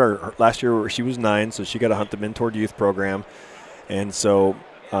and my daughter last year, she was 9, so she got a Hunt the Mentored Youth program. And so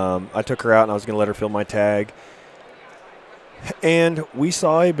I took her out, and I was going to let her film my tag. And we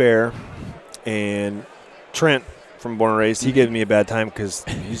saw a bear, and Trent from Born and Raised, he gave me a bad time because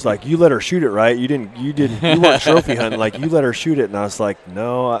he's like, you let her shoot it, right? You weren't trophy hunting. Like, you let her shoot it. And I was like,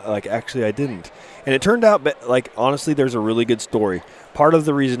 no, actually I didn't. And it turned out, honestly, there's a really good story. Part of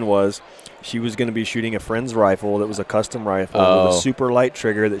the reason was she was going to be shooting a friend's rifle that was a custom rifle with a super light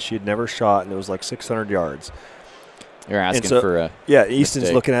trigger that she had never shot, and it was like 600 yards. You're asking for a Easton's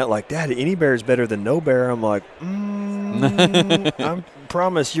mistake. looking at it like, Dad, any bear is better than no bear. I'm like, I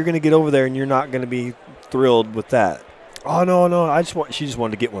promise you're going to get over there and you're not going to be thrilled with that. Oh, no, she just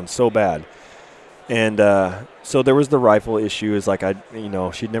wanted to get one so bad. And so there was the rifle issue. Is like,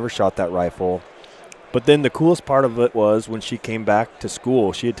 she'd never shot that rifle. But then the coolest part of it was when she came back to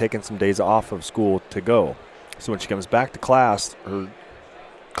school, she had taken some days off of school to go. So when she comes back to class, her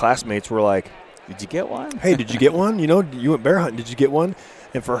classmates were like, did you get one? Hey, did you get one? You went bear hunting. Did you get one?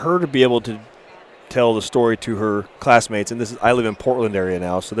 And for her to be able to tell the story to her classmates, and I live in Portland area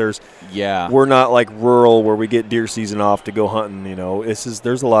now, so we're not like rural where we get deer season off to go hunting.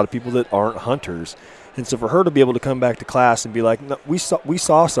 There's a lot of people that aren't hunters, and so for her to be able to come back to class and be like, no, we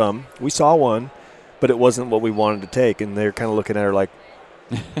saw one, but it wasn't what we wanted to take, and they're kind of looking at her like,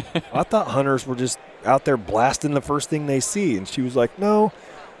 I thought hunters were just out there blasting the first thing they see, and she was like, no,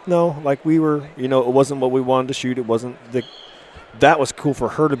 like we were, it wasn't what we wanted to shoot. It wasn't that was cool for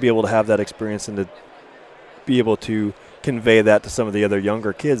her to be able to have that experience and to be able to convey that to some of the other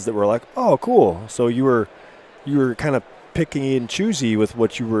younger kids that were like, oh, cool. So you were kind of picky and choosy with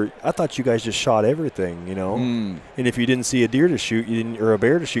what you were. I thought you guys just shot everything, And if you didn't see a deer to shoot, or a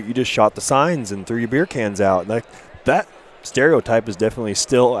bear to shoot, you just shot the signs and threw your beer cans out. Like that stereotype is definitely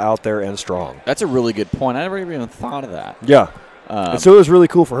still out there and strong. That's a really good point. I never even thought of that. Yeah. And so it was really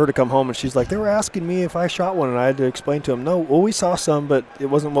cool for her to come home, and she's like, they were asking me if I shot one, and I had to explain to them, no, well, we saw some, but it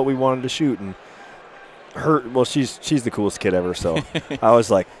wasn't what we wanted to shoot. And she's the coolest kid ever, so I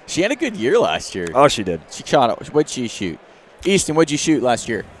was like. She had a good year last year. Oh, she did. She shot it. What'd she shoot? Easton, what'd you shoot last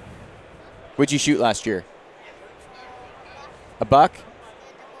year? What'd you shoot last year? A buck?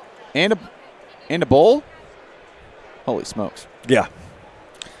 And a bull? Holy smokes. Yeah.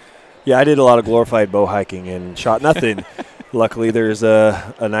 Yeah, I did a lot of glorified bow hiking and shot nothing. Luckily, there's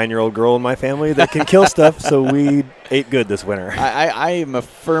a 9-year-old girl in my family that can kill stuff, so we ate good this winter. I am a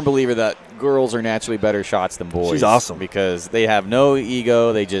firm believer that girls are naturally better shots than boys. She's awesome. Because they have no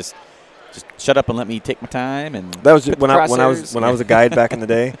ego. They just shut up and let me take my time. And that was when I was a guide back in the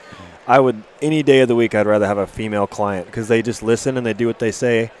day. I would, any day of the week, I'd rather have a female client because they just listen and they do what they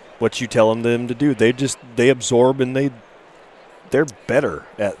say, what you tell them to do. They absorb, and they're better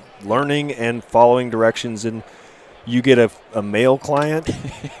at learning and following directions. And you get a male client,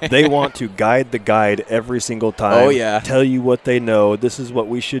 they want to guide the guide every single time. Oh, yeah. Tell you what they know. This is what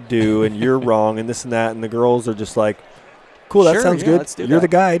we should do, and you're wrong, and this and that. And the girls are just like, cool, that sounds good. You're the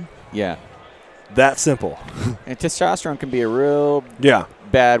guide. Yeah. That simple. And testosterone can be a real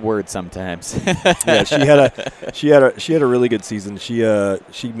bad word sometimes. Yeah, she had a really good season. She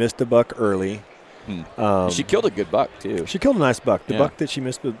missed a buck early. She killed a good buck too. She killed a nice buck. The buck that she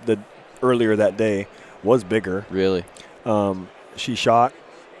missed earlier that day was bigger. Really? She shot.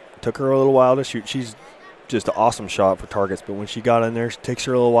 Took her a little while to shoot. She's just an awesome shot for targets, but when she got in there, it takes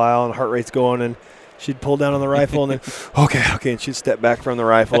her a little while, and heart rate's going, and she'd pull down on the rifle and then, okay, and she'd step back from the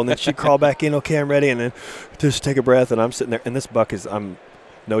rifle and then she'd crawl back in, okay, I'm ready, and then just take a breath, and I'm sitting there, and this buck is,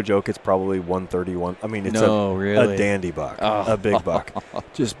 no joke, it's probably 131. I mean, it's a dandy buck, a big buck.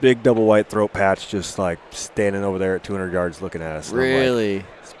 Just big double white throat patch, just like standing over there at 200 yards looking at us. Really?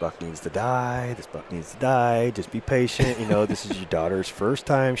 Like, this buck needs to die. This buck needs to die. Just be patient. You know, this is your daughter's first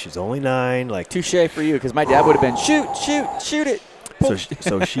time. She's only 9. Like, touche for you, because my dad would have been, shoot it.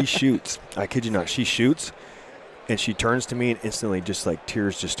 So she shoots. I kid you not. She shoots, and she turns to me, and instantly just like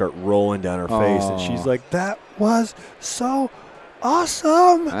tears just start rolling down her face. And she's like, that was so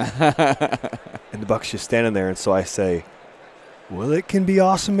awesome. And the buck's just standing there, and so I say, well, it can be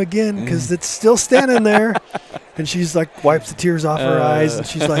awesome again because it's still standing there. And she's like, wipes the tears off her eyes, and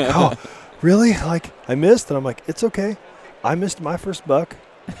she's like, oh, really? Like, I missed? And I'm like, it's okay. I missed my first buck.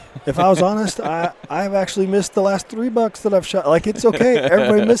 If I was honest, I've actually missed the last 3 bucks that I've shot. Like, it's okay.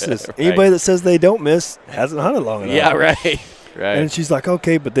 Everybody misses. Right. Anybody that says they don't miss hasn't hunted long enough. Yeah, right. And she's like,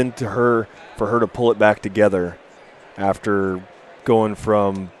 okay. But then for her to pull it back together after going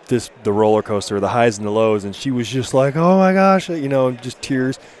from the roller coaster, the highs and the lows, and she was just like, oh my gosh, you know, just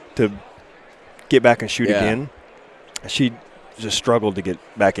tears, to get back and shoot again. She just struggled to get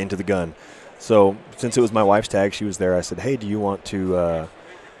back into the gun. So since it was my wife's tag, she was there. I said, hey, do you want your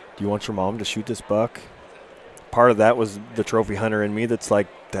mom to shoot this buck? Part of that was the trophy hunter in me that's like,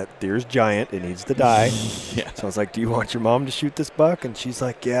 that deer's giant, it needs to die. So I was like, do you want your mom to shoot this buck? And she's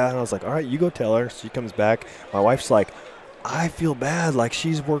like, yeah. And I was like, all right, you go tell her. So she comes back. My wife's like, I feel bad, like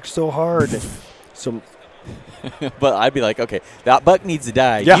she's worked so hard. So, but I'd be like, okay, that buck needs to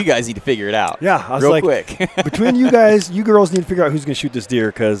die. Yeah. You guys need to figure it out. Yeah, I was real like, quick. Between you guys, you girls need to figure out who's going to shoot this deer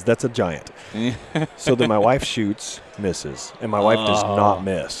because that's a giant. So then my wife shoots, misses, and my wife does not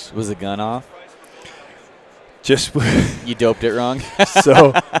miss. Was the gun off? Just you doped it wrong.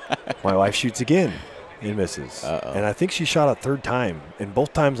 So my wife shoots again and misses. Uh-oh. And I think she shot a 3rd time, and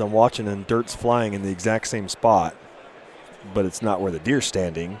both times I'm watching and dirt's flying in the exact same spot, but it's not where the deer's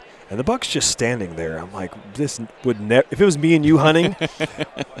standing, and the buck's just standing there. I'm like, this would never. If it was me and you hunting,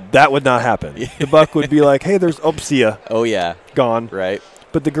 that would not happen. The buck would be like, hey, see ya. Oh, yeah. Gone. Right.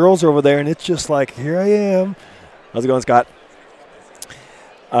 But the girls are over there, and it's just like, here I am. How's it going, Scott?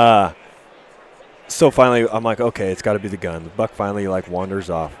 So finally, I'm like, okay, it's got to be the gun. The buck finally, like, wanders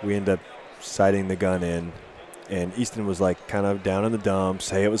off. We end up sighting the gun in. And Easton was, like, kind of down in the dumps.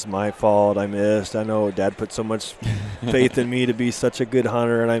 Hey, it was my fault. I missed. I know Dad put so much faith in me to be such a good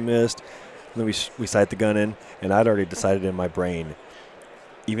hunter, and I missed. And then we sight the gun in, and I'd already decided in my brain,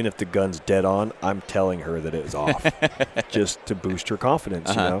 even if the gun's dead on, I'm telling her that it was off just to boost her confidence,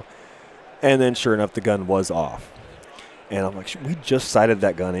 you know. And then, sure enough, the gun was off. And I'm like, we just sighted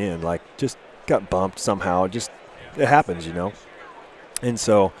that gun in. Like, just got bumped somehow. Just, it happens, you know. And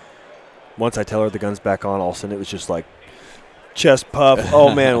so once I tell her the gun's back on, all of a sudden it was just like chest puff.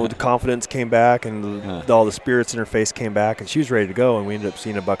 Oh, man, the confidence came back and all the spirits in her face came back. And she was ready to go. And we ended up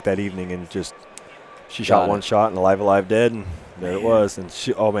seeing a buck that evening, and just she shot one shot and alive, dead. And there it was. And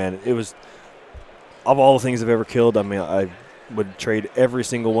she, oh, man, it was, of all the things I've ever killed, I mean, I would trade every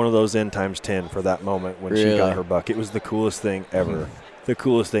single one of those in times 10 for that moment when she got her buck. It was the coolest thing ever. The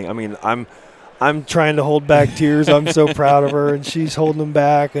coolest thing. I mean, I'm trying to hold back tears. I'm so proud of her, and she's holding them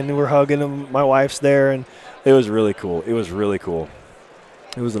back, and we're hugging them. My wife's there, and it was really cool. It was really cool.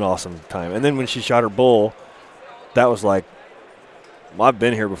 It was an awesome time. And then when she shot her bull, that was like, well, I've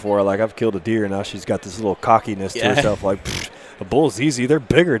been here before. Like, I've killed a deer, and now she's got this little cockiness to herself. Like, a bull's easy. They're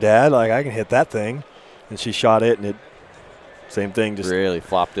bigger, Dad. Like, I can hit that thing. And she shot it, and it, same thing. Just really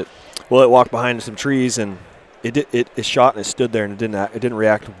flopped it. Well, it walked behind some trees, and it shot, and it stood there, and it didn't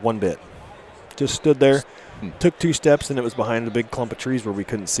react one bit. Just stood there, took 2 steps, and it was behind a big clump of trees where we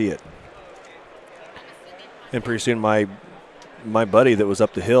couldn't see it. And pretty soon my buddy that was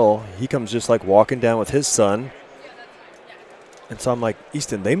up the hill, he comes just like walking down with his son. And so I'm like,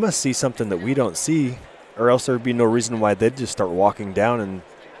 Easton, they must see something that we don't see, or else there'd be no reason why they'd just start walking down in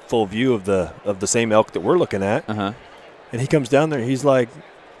full view of the same elk that we're looking at. And he comes down there, he's like,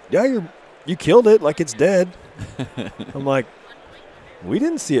 yeah, you killed it, like it's dead. I'm like, we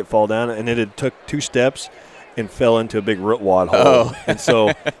didn't see it fall down, and it had took 2 steps and fell into a big root wad hole. And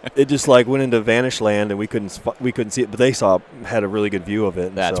so it just like went into vanish land, and we couldn't see it, but they had a really good view of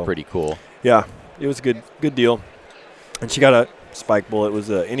it. That's pretty cool. Yeah, it was a good deal. And she got a spike bull. It was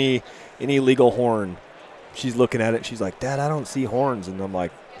any legal horn. She's looking at it. She's like, Dad, I don't see horns. And I'm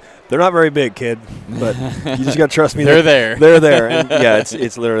like, they're not very big, kid, but you just got to trust me. They're there. They're there. And yeah,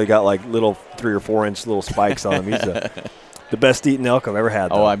 it's literally got like little 3 or 4 inch little spikes on him. He's the best eating elk I've ever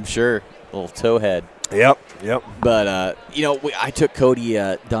had, though. Oh, I'm sure. Little toe head. Yep. But, I took Cody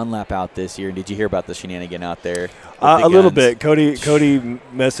Dunlap out this year. Did you hear about the shenanigan out there? A little bit. Cody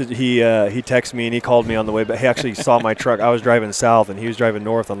messaged. He texted me and he called me on the way back. He actually saw my truck. I was driving south and he was driving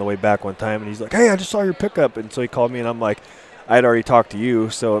north on the way back one time. And he's like, "Hey, I just saw your pickup." And so he called me and I'm like, I had already talked to you.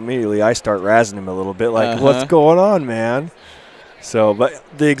 So immediately I start razzing him a little bit, like, "What's going on, man?" So, but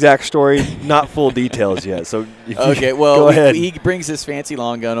the exact story, not full details yet. So, okay, well, go ahead. He brings his fancy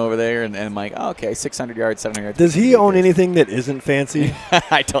long gun over there, and I'm like, okay, 600 yards, 700 yards. Does he own anything that isn't fancy?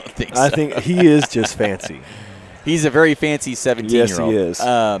 I don't think so. I think he is just fancy. He's a very fancy 17-year-old. Yes, he is.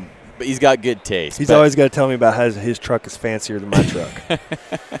 But he's got good taste. He's always got to tell me about how his truck is fancier than my truck.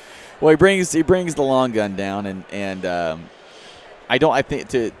 Well, he brings the long gun down, and I think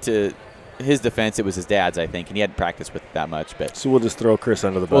to his defense, it was his dad's, I think, and he hadn't practiced with it that much. But so we'll just throw Chris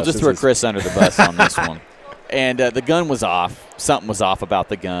under the bus. We'll just throw Chris under the bus on this one. And the gun was off. Something was off about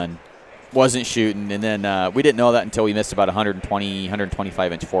the gun. Wasn't shooting. And then we didn't know that until we missed about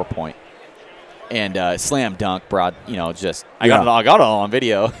 125-inch 4-point. And slam dunk, broad, I got it all on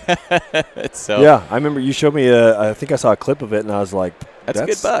video. So yeah, I remember you showed me, I think I saw a clip of it, and I was like, that's a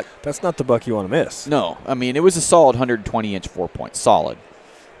good buck. That's not the buck you want to miss. No, I mean, it was a solid 120-inch 4-point, solid.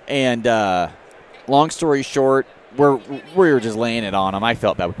 And long story short, we were just laying it on him. I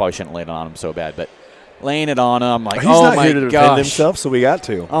felt that we probably shouldn't have laid it on him so bad, but laying it on him, like, he's not here to defend himself, so we got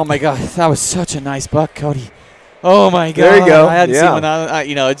to. Oh my gosh, that was such a nice buck, Cody. Oh my god, there you go. I hadn't seen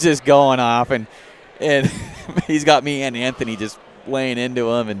one. It's just going off, and he's got me and Anthony just laying into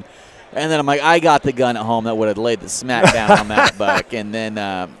him, and then I'm like, I got the gun at home that would have laid the smack down on that buck, and then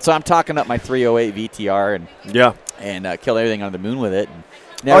so I'm talking up my 308 VTR and killed everything under the moon with it. And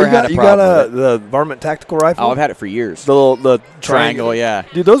never had a problem with it. The Varmint tactical rifle? Oh, I've had it for years. The triangle, yeah.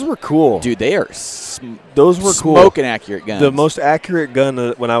 Dude, those were cool. Dude, they are those were cool. Smoking accurate guns. The most accurate gun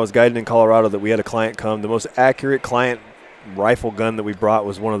when I was guiding in Colorado that we had a client come, the most accurate client rifle gun that we brought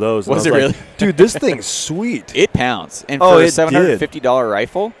was one of those. Was it really? Dude, this thing's sweet. It pounds. And for a $750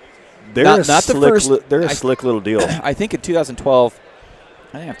 rifle, they're a slick little deal. I think in 2012,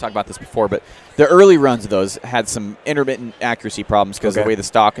 I think I've talked about this before, but the early runs of those had some intermittent accuracy problems because of the way the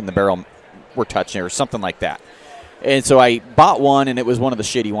stock and the barrel were touching or something like that. And so I bought one, and it was one of the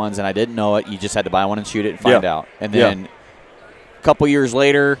shitty ones, and I didn't know it. You just had to buy one and shoot it and find out. And then a couple years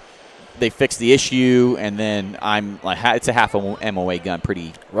later, they fixed the issue, and then I'm like, it's a half MOA gun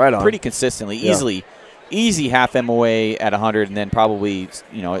pretty consistently, easy half MOA at 100, and then probably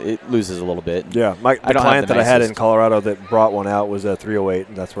it loses a little bit. Yeah, the client that I had in Colorado that brought one out was a 308,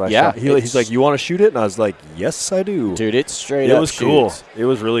 and that's what I shot. He's like, "You want to shoot it?" And I was like, "Yes, I do." Dude, it's straight up. It was cool. It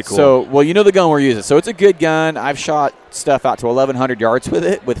was really cool. So, the gun we're using. So it's a good gun. I've shot stuff out to 1,100 yards with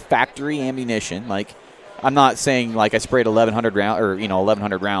it with factory ammunition. Like, I'm not saying like I sprayed 1,100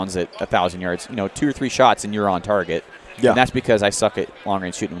 rounds at 1,000 yards. 2 or 3 shots and you're on target. Yeah, and that's because I suck at long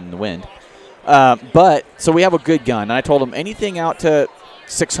range shooting in the wind. But so we have a good gun, and I told him anything out to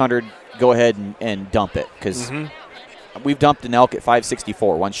 600, go ahead and dump it because we've dumped an elk at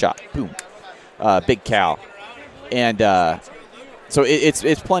 564, one shot, boom, big cow, and so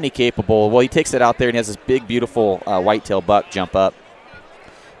it's plenty capable. Well, he takes it out there and he has this big, beautiful whitetail buck jump up.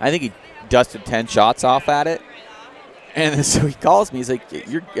 I think he dusted 10 shots off at it, and so he calls me. He's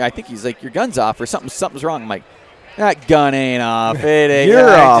like, "Your gun's off or something's wrong." I'm like, "That gun ain't off. It ain't. You're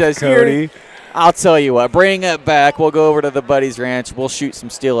off, Cody." I'll tell you what. Bring it back. We'll go over to the buddy's ranch. We'll shoot some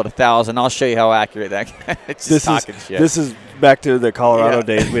steel at 1,000. I'll show you how accurate that. It's just talking shit. This is back to the Colorado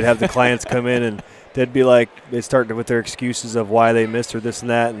days. We'd have the clients come in and they'd be like, they start with their excuses of why they missed or this and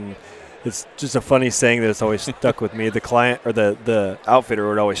that, and it's just a funny saying that it's always stuck with me. The client or the outfitter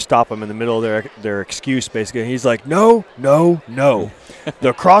would always stop them in the middle of their excuse, basically. And he's like, no.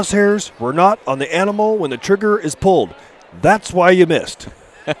 The crosshairs were not on the animal when the trigger is pulled. That's why you missed.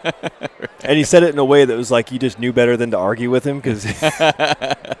 And he said it in a way that was like you just knew better than to argue with him because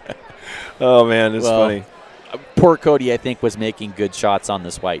oh man, it's funny. Poor Cody, I think, was making good shots on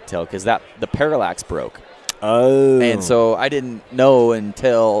this whitetail because the parallax broke. Oh. And so I didn't know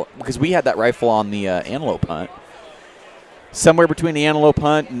until because we had that rifle on the antelope hunt. Somewhere between the antelope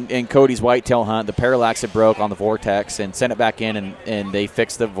hunt and Cody's whitetail hunt, the parallax had broke on the Vortex and sent it back in, and they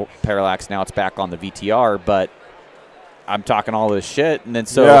fixed the parallax. Now it's back on the VTR, but I'm talking all this shit, and then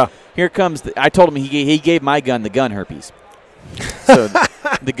here comes. I told him he gave my gun the gun herpes. So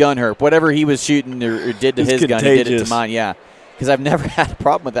the gun herp, whatever he was shooting or did to his gun, he did it to mine. Yeah, because I've never had a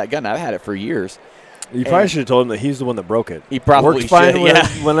problem with that gun. I've had it for years. You probably should have told him that he's the one that broke it. He probably worked fine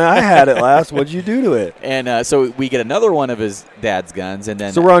should. when I had it last. What'd you do to it? And so we get another one of his dad's guns, and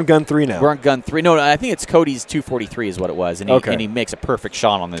then so we're on gun 3 now. We're on gun 3. No, I think it's Cody's 243 is what it was, and he makes a perfect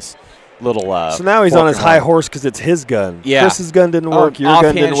shot on this little. So now he's on his high horse because it's his gun. Yeah. Chris's gun didn't work. Your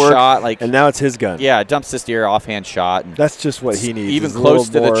gun didn't work. Shot, and now it's his gun. Yeah, dumps this deer, offhand shot. And that's just what he needs. Even close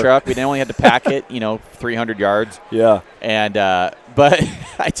to the truck. We only had to pack it, 300 yards. Yeah. And but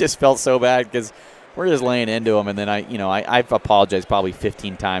I just felt so bad because we're just laying into him, and then I've apologized probably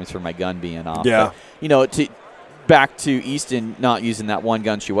 15 times for my gun being off. Yeah. But, back to Easton not using that one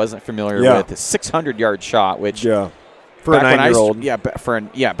gun she wasn't familiar with, the 600-yard shot, which for a 9-year-old,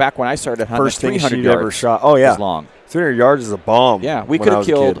 back when I started hunting, first thing 300 she yards ever shot. Oh yeah, was long. 300 yards is a bomb. Yeah, we could have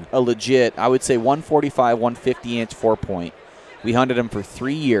killed a legit, I would say 145, 150 inch 4-point. We hunted him for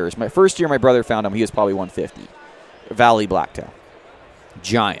 3 years. My first year, my brother found him. He was probably 150. Valley blacktail,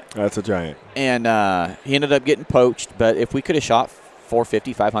 giant. That's a giant. And he ended up getting poached. But if we could have shot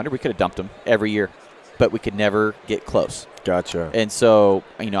 450, 500, we could have dumped him every year. But we could never get close. Gotcha. And so,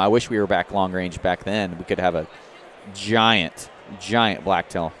 I wish we were back long range back then. We could have a giant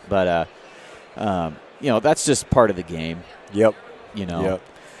blacktail. But, that's just part of the game. Yep. Yep.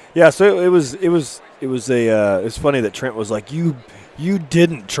 Yeah. So it was funny that Trent was like, you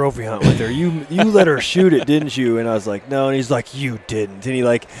didn't trophy hunt with her. You let her shoot it, didn't you? And I was like, no. And he's like, you didn't. And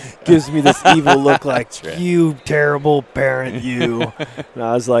he gives me this evil look like, right. You terrible parent, you. And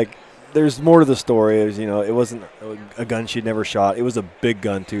I was like, there's more to the story. It wasn't a gun she'd never shot. It was a big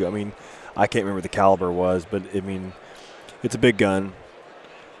gun, too. I can't remember what the caliber was, but, it's a big gun.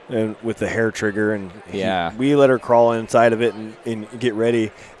 And with the hair trigger. And we let her crawl inside of it and get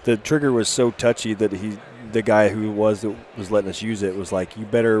ready. The trigger was so touchy that the guy who was letting us use it was like, you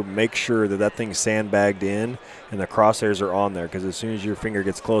better make sure that thing's sandbagged in and the crosshairs are on there because as soon as your finger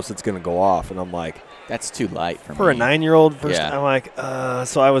gets close, it's going to go off. And I'm like, that's too light for me. For a 9-year-old first time, I'm like,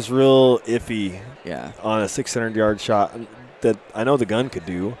 so I was real iffy on a 600-yard shot that I know the gun could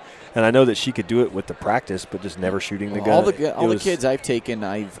do. And I know that she could do it with the practice, but just never shooting the gun. All the kids I've taken,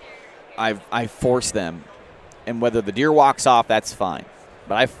 I've forced them. And whether the deer walks off, that's fine.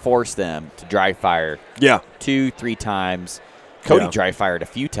 But I forced them to dry fire 2-3 times. Cody dry fired a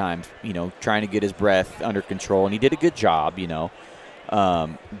few times, trying to get his breath under control. And he did a good job,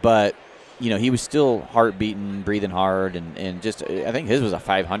 But, he was still heart beating, breathing hard. And just, I think his was a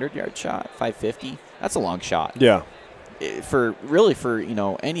 500-yard shot, 550. That's a long shot. Yeah. For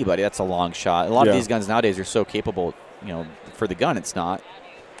anybody, that's a long shot. A lot of these guns nowadays are so capable, for the gun it's not.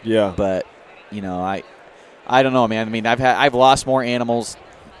 Yeah. But, I don't know, man. I've lost more animals.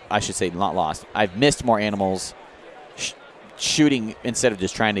 I should say not lost. I've missed more animals shooting instead of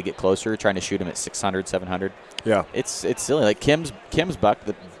just trying to get closer, trying to shoot them at 600, 700. Yeah. It's silly. Like Kim's buck,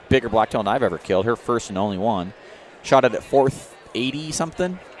 the bigger blacktail than I've ever killed, her first and only one, shot it at 480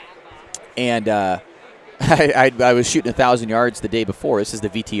 something. And I was shooting 1,000 yards the day before. This is the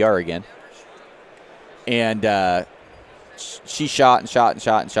VTR again. And she shot and shot and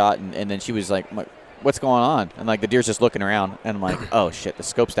shot and shot. And then she was like, what's going on? And the deer's just looking around. And I'm like, oh, shit, the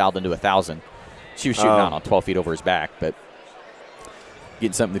scope's dialed into 1,000. She was shooting, 12 feet over his back. But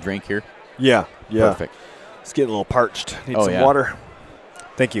getting something to drink here? Yeah. Perfect. It's getting a little parched. Need some water.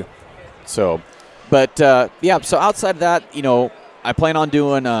 Thank you. So, but, so outside of that, I plan on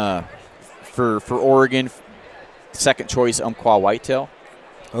doing for Oregon, second choice Umpqua whitetail.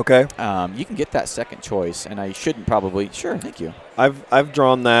 Okay. You can get that second choice, and I shouldn't probably. Sure, thank you. I've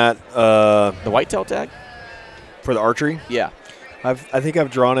drawn that. The whitetail tag? For the archery? Yeah. I think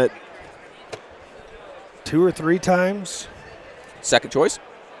I've drawn it 2 or 3 times. Second choice?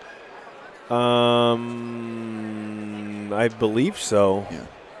 I believe so. Yeah.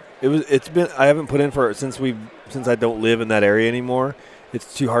 I haven't put in for it since I don't live in that area anymore.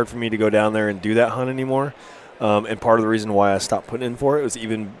 It's too hard for me to go down there and do that hunt anymore. And part of the reason why I stopped putting in for it was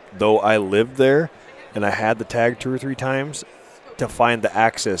even though I lived there and I had the tag 2 or 3 times to find the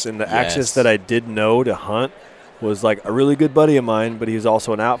access. And the access that I did know to hunt was like a really good buddy of mine, but he was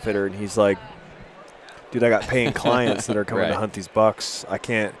also an outfitter. And he's like, dude, I got paying clients that are coming to hunt these bucks. I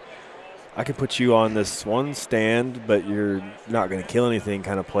can put you on this one stand, but you're not going to kill anything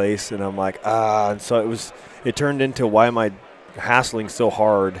kind of place. And I'm like, and so it turned into, why am I hassling so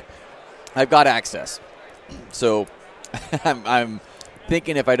hard? I've got access. So I'm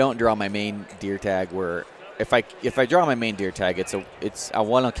thinking if I don't draw my main deer tag, if I draw my main deer tag, I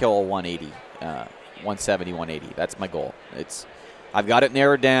want to kill a 180, 170, 180. That's my goal. I've got it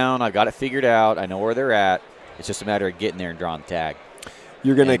narrowed down. I've got it figured out. I know where they're at. It's just a matter of getting there and drawing the tag.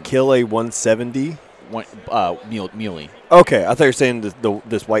 You're going to kill a 170? Muley. Okay, I thought you were saying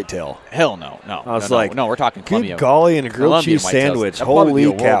this whitetail. Hell no. I was like, no, we're talking Columbia. Good golly, and a grilled cheese sandwich.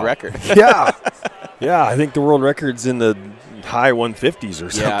 Holy cow. World record. Yeah, I think the world record's in the high 150s or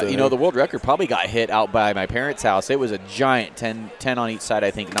something. Yeah, the world record probably got hit out by my parents' house. It was a giant 10 on each side,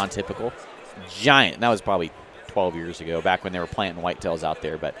 I think, non-typical. Giant. And that was probably 12 years ago, back when they were planting whitetails out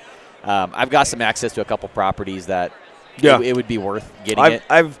there. But I've got some access to a couple properties that it would be worth getting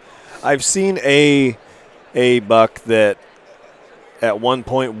I've seen a buck that at one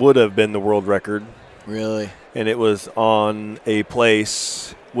point would have been the world record. Really? And it was on a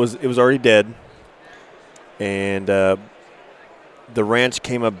place, it was already dead. And the ranch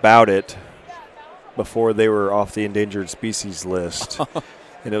came about it before they were off the endangered species list.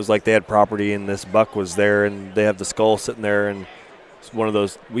 And it was like they had property, and this buck was there, and they have the skull sitting there, and it's one of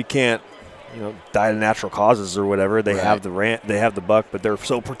those, we can't, die of natural causes or whatever. They have they have the buck, but they're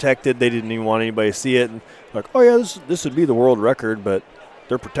so protected they didn't even want anybody to see it. And like, oh yeah, this would be the world record, but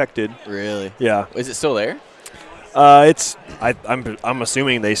they're protected. Really? Yeah. Is it still there? I'm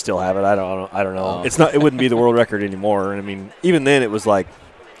assuming they still have it. I don't know. Oh. It wouldn't be the world record anymore. And I mean, even then it was like,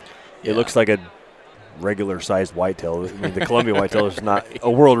 it looks like a regular sized whitetail. I mean, the Columbia whitetail is not a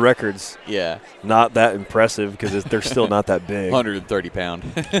world record's. Yeah. Not that impressive because they're still not that big. 130 pound.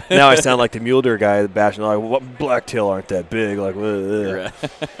 Now I sound like the mule deer guy bashing like, what blacktail aren't that big? Like, Right.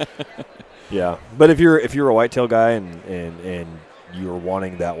 Yeah. But if you're a whitetail guy and you're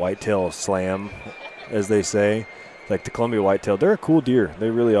wanting that whitetail slam, as they say, like the Columbia whitetail, they're a cool deer. They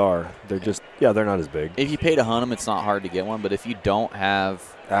really are. They're just, they're not as big. If you pay to hunt them, it's not hard to get one. But if you don't have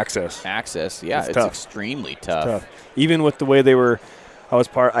access, it's extremely tough. It's tough. Even with the way they were,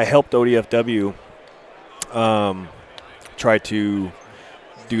 I helped ODFW try to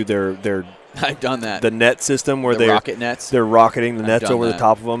do their I've done that. The net system where rocket nets. They're rocketing the nets over the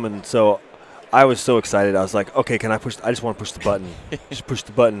top of them, and so I was so excited. I was like, okay, can I push? I just want to push the button. Just push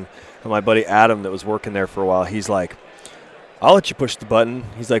the button. And my buddy Adam, that was working there for a while, he's like, I'll let you push the button.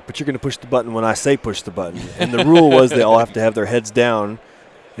 He's like, but you're going to push the button when I say push the button. And the rule was they all have to have their heads down.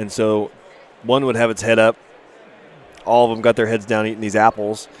 And so one would have its head up. All of them got their heads down eating these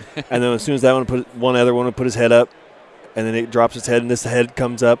apples. And then as soon as that one other one would put his head up, and then it drops its head, and this head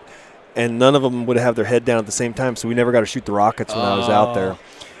comes up. And none of them would have their head down at the same time, so we never got to shoot the rockets when I was out there.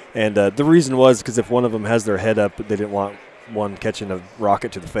 And the reason was because if one of them has their head up, they didn't want one catching a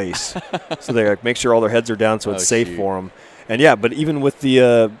rocket to the face. So they make sure all their heads are down so it's safe for them. And but even with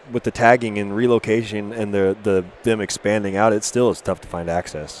the tagging and relocation and them expanding out, it still is tough to find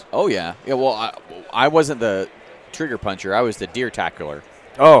access. Oh yeah. Well, I wasn't the trigger puncher. I was the deer tackler.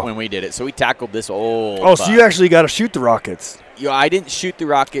 Oh, when we did it, so we tackled this old. Oh, so you actually got to shoot the rockets. I didn't shoot the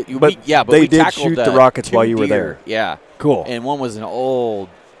rocket. But we did shoot the rockets while you were there. Yeah. Cool. And one was an old,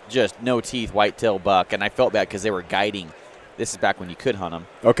 just no teeth whitetail buck, and I felt bad because they were guiding. This is back when you could hunt them.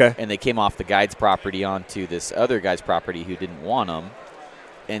 Okay. And they came off the guide's property onto this other guy's property who didn't want them.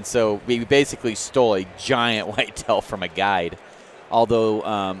 And so we basically stole a giant whitetail from a guide,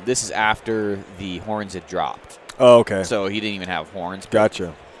 although this is after the horns had dropped. Oh, okay. So he didn't even have horns.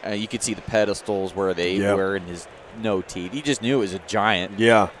 Gotcha. You could see the pedestals where they were and his no teeth. You just knew it was a giant.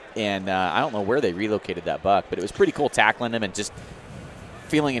 Yeah. And I don't know where they relocated that buck, but it was pretty cool tackling him and just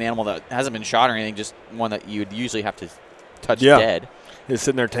feeling an animal that hasn't been shot or anything, just one that you would usually have to touch dead. He's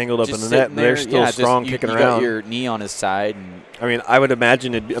sitting there tangled up in the net, and they're still strong, kicking around. You got your knee on his side. And I mean, I would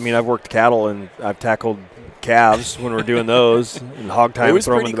imagine I've worked cattle, and I've tackled calves when we're doing those, and hog tie and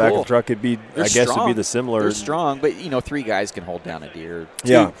throw them in the back of the truck. It'd be the similar. They're strong, but 3 guys can hold down a deer.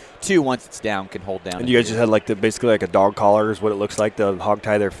 Two once it's down can hold down. And you guys just had basically like a dog collar is what it looks like to hog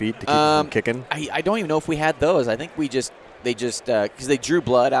tie their feet to keep them from kicking. I don't even know if we had those. I think they just because they drew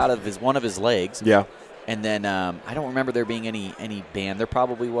blood out of one of his legs. Yeah. And then I don't remember there being any band. There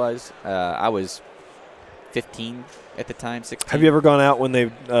probably was. I was 15 at the time, 16. Have you ever gone out when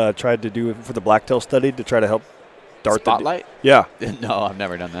they tried to do it for the blacktail study to try to help dart Spotlight? Yeah. No, I've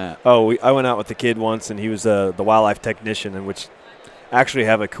never done that. Oh, I went out with the kid once, and he was the wildlife technician, and which actually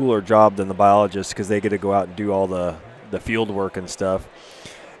have a cooler job than the biologists because they get to go out and do all the field work and stuff.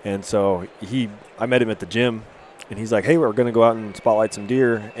 And so I met him at the gym. And he's like, hey, we're going to go out and spotlight some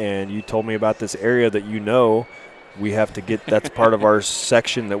deer. And you told me about this area that we have to get. That's part of our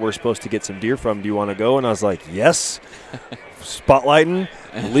section that we're supposed to get some deer from. Do you want to go? And I was like, yes. Spotlighting,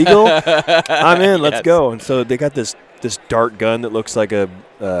 legal. I'm in. Let's go. And so they got this dart gun that looks like a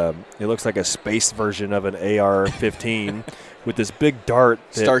space version of an AR-15 with this big dart.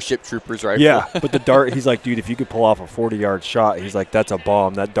 Starship Troopers rifle. Yeah, but the dart, he's like, dude, if you could pull off a 40-yard shot, he's like, that's a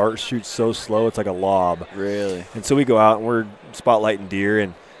bomb. That dart shoots so slow, it's like a lob. Really? And so we go out, and we're spotlighting deer,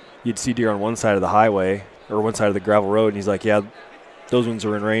 and you'd see deer on one side of the highway or one side of the gravel road, and he's like, yeah, those ones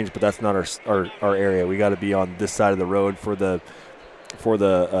are in range, but that's not our area. We got to be on this side of the road for the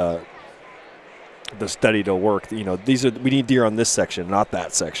the study to work. We need deer on this section, not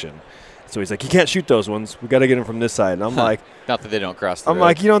that section. So he's like, you can't shoot those ones. We got to get them from this side. And I'm like, not that they don't cross the road. I'm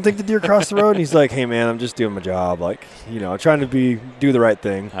like, you don't think the deer cross the road? And he's like, hey man, I'm just doing my job. Like, trying to do the right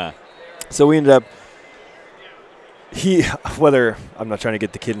thing. Huh. So we ended up, whether I'm not trying to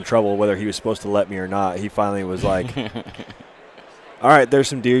get the kid in trouble, whether he was supposed to let me or not, he finally was like, all right, there's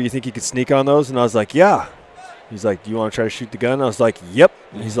some deer. You think you could sneak on those? And I was like, yeah. He's like, do you want to try to shoot the gun? I was like, yep.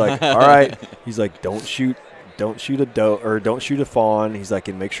 And he's like, all right. He's like, don't shoot a doe or don't shoot a fawn. He's like,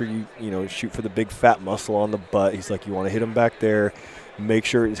 and make sure you shoot for the big fat muscle on the butt. He's like, you want to hit him back there. Make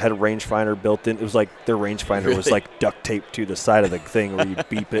sure it had a rangefinder built in. It was like their rangefinder was like duct taped to the side of the thing where you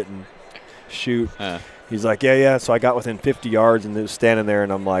beep it and shoot. He's like, yeah. So I got within 50 yards and was standing there,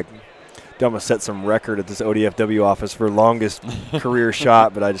 and I'm like, I'm going to set some record at this ODFW office for longest career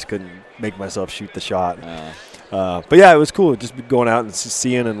shot, but I just couldn't make myself shoot the shot. But yeah, it was cool just going out and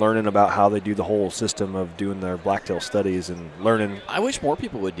seeing and learning about how they do the whole system of doing their blacktail studies and learning. I wish more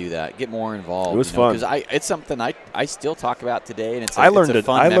people would do that, get more involved. It was fun. Because it's something I still talk about today, and I learned a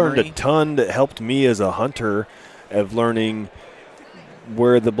fun learned a ton that helped me as a hunter of learning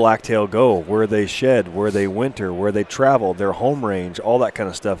where the blacktail go, where they shed, where they winter, where they travel, their home range, all that kind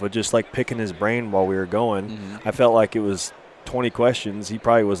of stuff. But just like picking his brain while we were going, I felt like it was 20 questions. He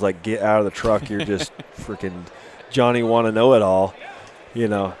probably was like, get out of the truck. You're just freaking Johnny want-to-know-it-all,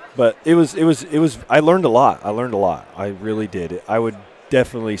 But it was. I learned a lot. I really did. I would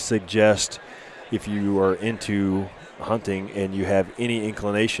definitely suggest, if you are into hunting and you have any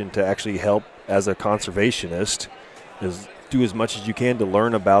inclination to actually help as a conservationist, is do as much as you can to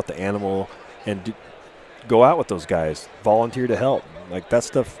learn about the animal and go out with those guys. Volunteer to help. Like that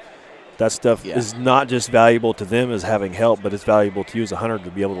stuff is not just valuable to them as having help, but it's valuable to you as a hunter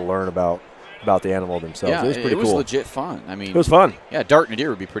to be able to learn about the animal themselves. Yeah, it was pretty cool. It was legit fun. I mean, it was fun. Yeah, darting a deer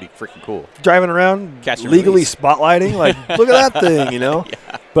would be pretty freaking cool. Driving around, legally release. Spotlighting, like, look at that thing, Yeah.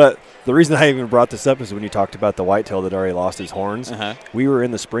 But the reason I even brought this up is when you talked about the whitetail that already lost his horns. We were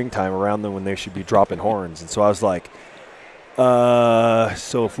in the springtime around them when they should be dropping horns. And so I was like,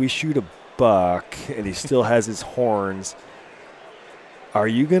 so if we shoot a buck and he still has his horns, are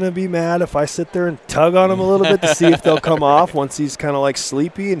you going to be mad if I sit there and tug on him a little bit to see if they'll come off once he's kind of like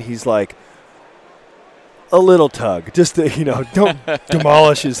sleepy? And he's like, a little tug, just to, don't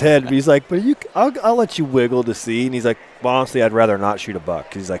demolish his head. But he's like, but I'll let you wiggle to see. And he's like, well, honestly, I'd rather not shoot a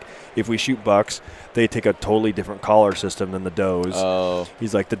buck. He's like, if we shoot bucks, they take a totally different collar system than the does. Oh.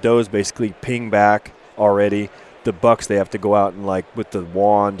 He's like, the does basically ping back already. The bucks, they have to go out and like with the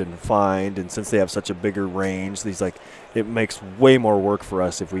wand and find. And since they have such a bigger range, he's like, it makes way more work for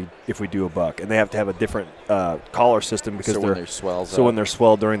us if we do a buck. And they have to have a different collar system because when they're swelled when they're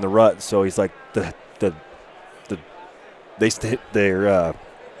swelled during the rut. So he's like, their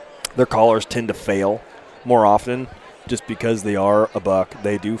collars tend to fail more often just because they are a buck.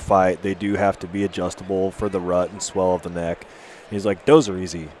 They do fight. They do have to be adjustable for the rut and swell of the neck. And he's like, those are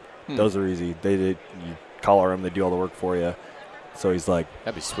easy. Those are easy. You collar them. They do all the work for you. So he's like,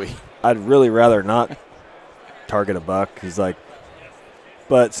 that'd be sweet. I'd really rather not target a buck. He's like,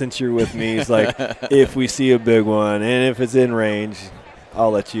 but since you're with me, he's like, if we see a big one and if it's in range,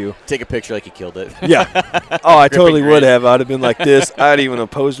 I'll let you take a picture like you killed it. Yeah. Oh, I totally would have. I'd have been like this. I'd even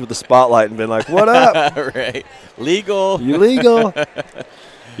have posed with the spotlight and been like, what up? Right. Legal. You legal?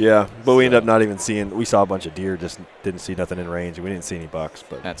 Yeah. But we ended up not even seeing. We saw a bunch of deer, just didn't see nothing in range. We didn't see any bucks.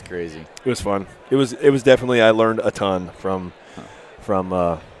 But that's crazy. It was fun. It was definitely, I learned a ton from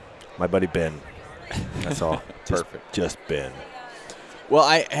my buddy Ben. That's all. Perfect. Just Ben. Well,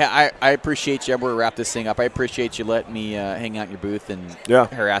 I appreciate you. We're going to wrap this thing up. I appreciate you letting me hang out in your booth and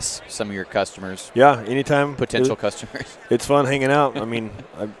harass some of your customers. Yeah, anytime. Potential customers. It's fun hanging out. I mean,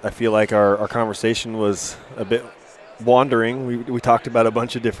 I feel like our conversation was a bit wandering. We talked about a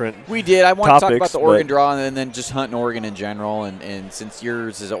bunch of different We did. I want topics, to talk about the Oregon draw and then just hunting Oregon in general. And since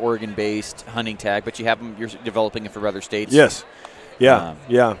yours is an Oregon-based hunting tag, but you're developing it for other states. Yes. Yeah,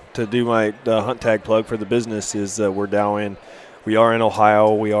 To do my hunt tag plug for the business is we are in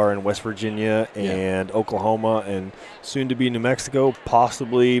Ohio, we are in West Virginia and Oklahoma, and soon to be New Mexico,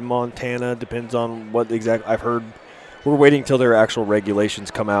 possibly Montana. Depends on what exact. I've heard. We're waiting till their actual regulations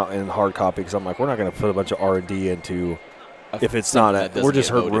come out in hard copy because I'm like, we're not going to put a bunch of R&D into if it's not. We're just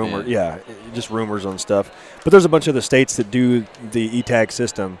heard rumors. Yeah, just rumors on stuff. But there's a bunch of the states that do the e-tag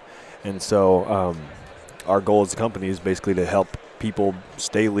system, and so our goal as a company is basically to help people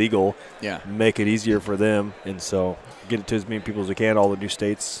stay legal, make it easier for them, and so get it to as many people as we can. All the new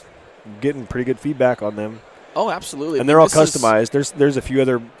states, getting pretty good feedback on them. Oh, absolutely. And they're all customized. There's a few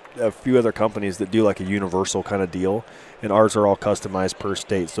other companies that do like a universal kind of deal, and ours are all customized per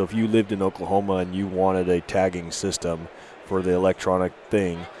state. So if you lived in Oklahoma and you wanted a tagging system for the electronic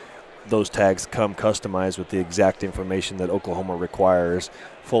thing, those tags come customized with the exact information that Oklahoma requires,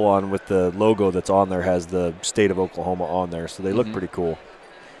 full on with the logo that's on there has the state of Oklahoma on there. So they look pretty cool.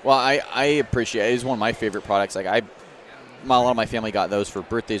 Well, I appreciate it. It's one of my favorite products. Like a lot of my family got those for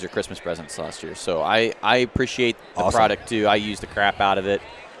birthdays or Christmas presents last year. So I appreciate the product too. I use the crap out of it.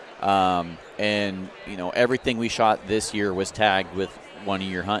 And everything we shot this year was tagged with one of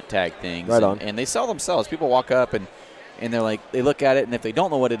your hunt tag things. Right on. And they sell themselves. People walk up and they're like, they look at it, and if they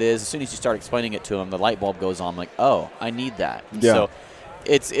don't know what it is, as soon as you start explaining it to them, the light bulb goes on. I'm like, oh, I need that. Yeah. So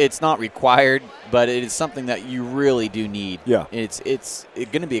it's not required, but it is something that you really do need. Yeah. It's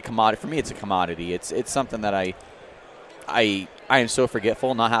going to be a commodity. For me, it's a commodity. It's something that I am so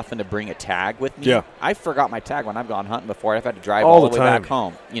forgetful not having to bring a tag with me. Yeah. I forgot my tag when I've gone hunting before. I've had to drive all the the way time back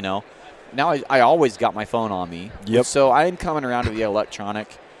home, Now I always got my phone on me. Yep. So I'm coming around to the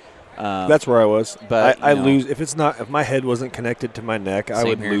electronic. That's where I was. But I lose if my head wasn't connected to my neck, I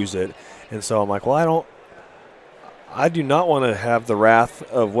would lose it. And so I'm like, well, I do not want to have the wrath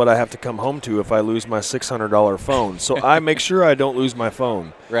of what I have to come home to if I lose my $600 phone. So I make sure I don't lose my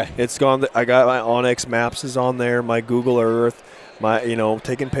phone. Right. It's gone. I got my Onyx Maps is on there, my Google Earth, my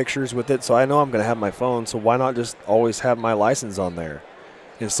taking pictures with it. So I know I'm going to have my phone. So why not just always have my license on there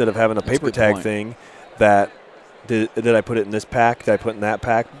instead of having a paper tag thing that did I put it in this pack? Did I put it in that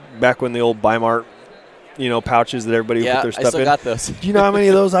pack? Back when the old Bi-Mart, pouches that everybody would put their stuff in. I still got those. Do you know how many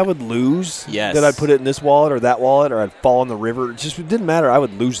of those I would lose? Yes. That I'd put it in this wallet or that wallet, or I'd fall in the river. It didn't matter. I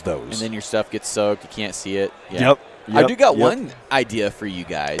would lose those. And then your stuff gets soaked. You can't see it. Yeah. Yep. I do got one idea for you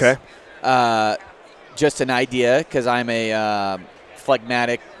guys. Okay. Just an idea, because I'm a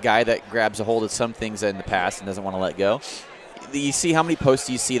phlegmatic guy that grabs a hold of some things in the past and doesn't want to let go. You see how many posts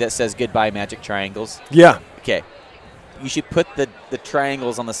do you see that says goodbye magic triangles? Yeah. Okay. You should put the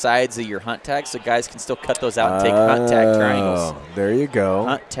triangles on the sides of your hunt tags so guys can still cut those out and take hunt tag triangles. There you go.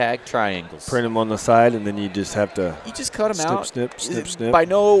 Hunt tag triangles. Print them on the side, and then you just have to cut them out. Snip. By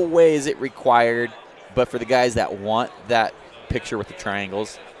no way is it required, but for the guys that want that picture with the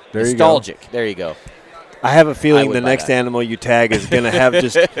triangles, nostalgic. There you go. I have a feeling the next animal you tag is going to have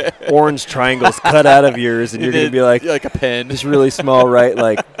just orange triangles cut out of yours, and you're going to be like a pen. Just really small, right?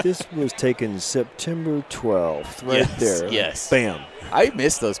 Like, this was taken September 12th, right there. Yes. Bam. I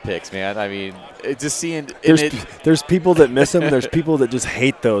miss those pics, man. I mean, just seeing there's people that miss them. There's people that just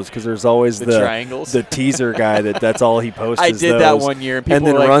hate those because there's always the triangles. The teaser guy that's all he posts. I did that one year, and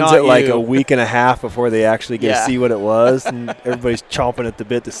then were runs like, it like a week and a half before they actually get to see what it was, and everybody's chomping at the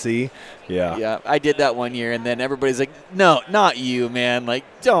bit to see. Yeah. Yeah, I did that one year, and then everybody's like, "No, not you, man! Like,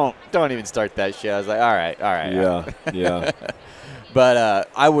 don't even start that shit." I was like, "All right." Yeah. But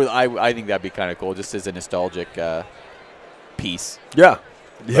I think that'd be kind of cool, just as a nostalgic piece. Yeah.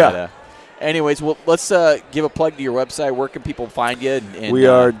 But, anyways, well, let's give a plug to your website. Where can people find you? And we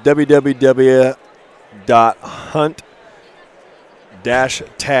are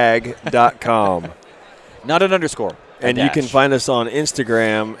www.hunt-tag.com. Not an underscore. And you can find us on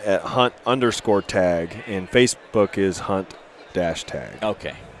Instagram at hunt_tag, and Facebook is hunt-tag.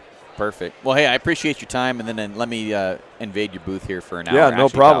 Okay. Perfect. Well, hey, I appreciate your time, and then let me invade your booth here for an hour. Yeah, no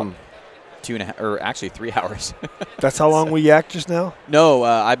problem. 2.5, or actually 3 hours. That's how long we yacked just now? No,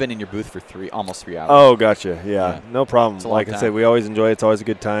 I've been in your booth for almost 3 hours. Oh, gotcha. Yeah. No problem. Like I said, we always enjoy it. It's always a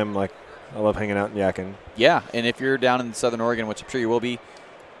good time. Like, I love hanging out and yakking. Yeah, and if you're down in Southern Oregon, which I'm sure you will be,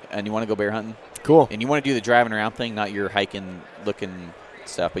 and you want to go bear hunting, cool. And you want to do the driving around thing, not your hiking looking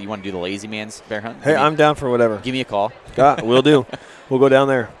stuff, but you want to do the lazy man's bear hunting. Hey, I'm down for whatever. Give me a call. We'll do. We'll go down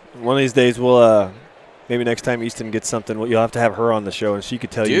there. One of these days, we'll maybe next time Easton gets something, you'll have to have her on the show, and she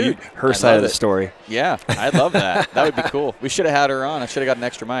could tell you her side of the story. Yeah, I'd love that. That would be cool. We should have had her on. I should have got an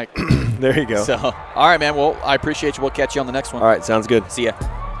extra mic. There you go. So, all right, man. Well, I appreciate you. We'll catch you on the next one. All right, sounds good. See ya.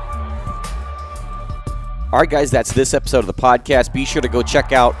 All right, guys, that's this episode of the podcast. Be sure to go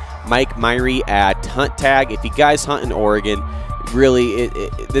check out Mike Myrie at Hunt Tag. If you guys hunt in Oregon, really,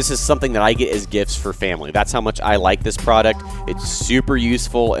 this is something that I get as gifts for family. That's how much I like this product. It's super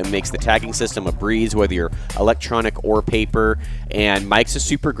useful and makes the tagging system a breeze, whether you're electronic or paper. And Mike's a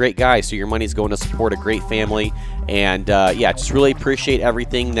super great guy, so your money's going to support a great family. And, just really appreciate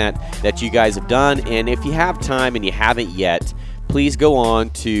everything that you guys have done. And if you have time and you haven't yet, please go on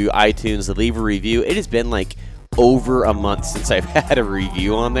to iTunes and leave a review. It has been like over a month since I've had a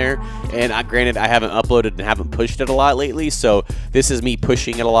review on there. And granted, I haven't uploaded and haven't pushed it a lot lately, so this is me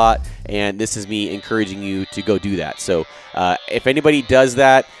pushing it a lot, and this is me encouraging you to go do that. So if anybody does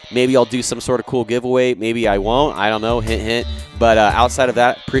that, maybe I'll do some sort of cool giveaway. Maybe I won't. I don't know. Hint, hint. But outside of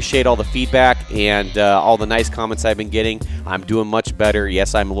that, appreciate all the feedback and all the nice comments I've been getting. I'm doing much better.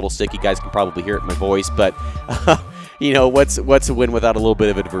 Yes, I'm a little sick. You guys can probably hear it in my voice, but what's a win without a little bit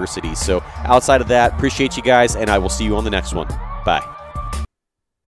of adversity? So outside of that, appreciate you guys, and I will see you on the next one. Bye.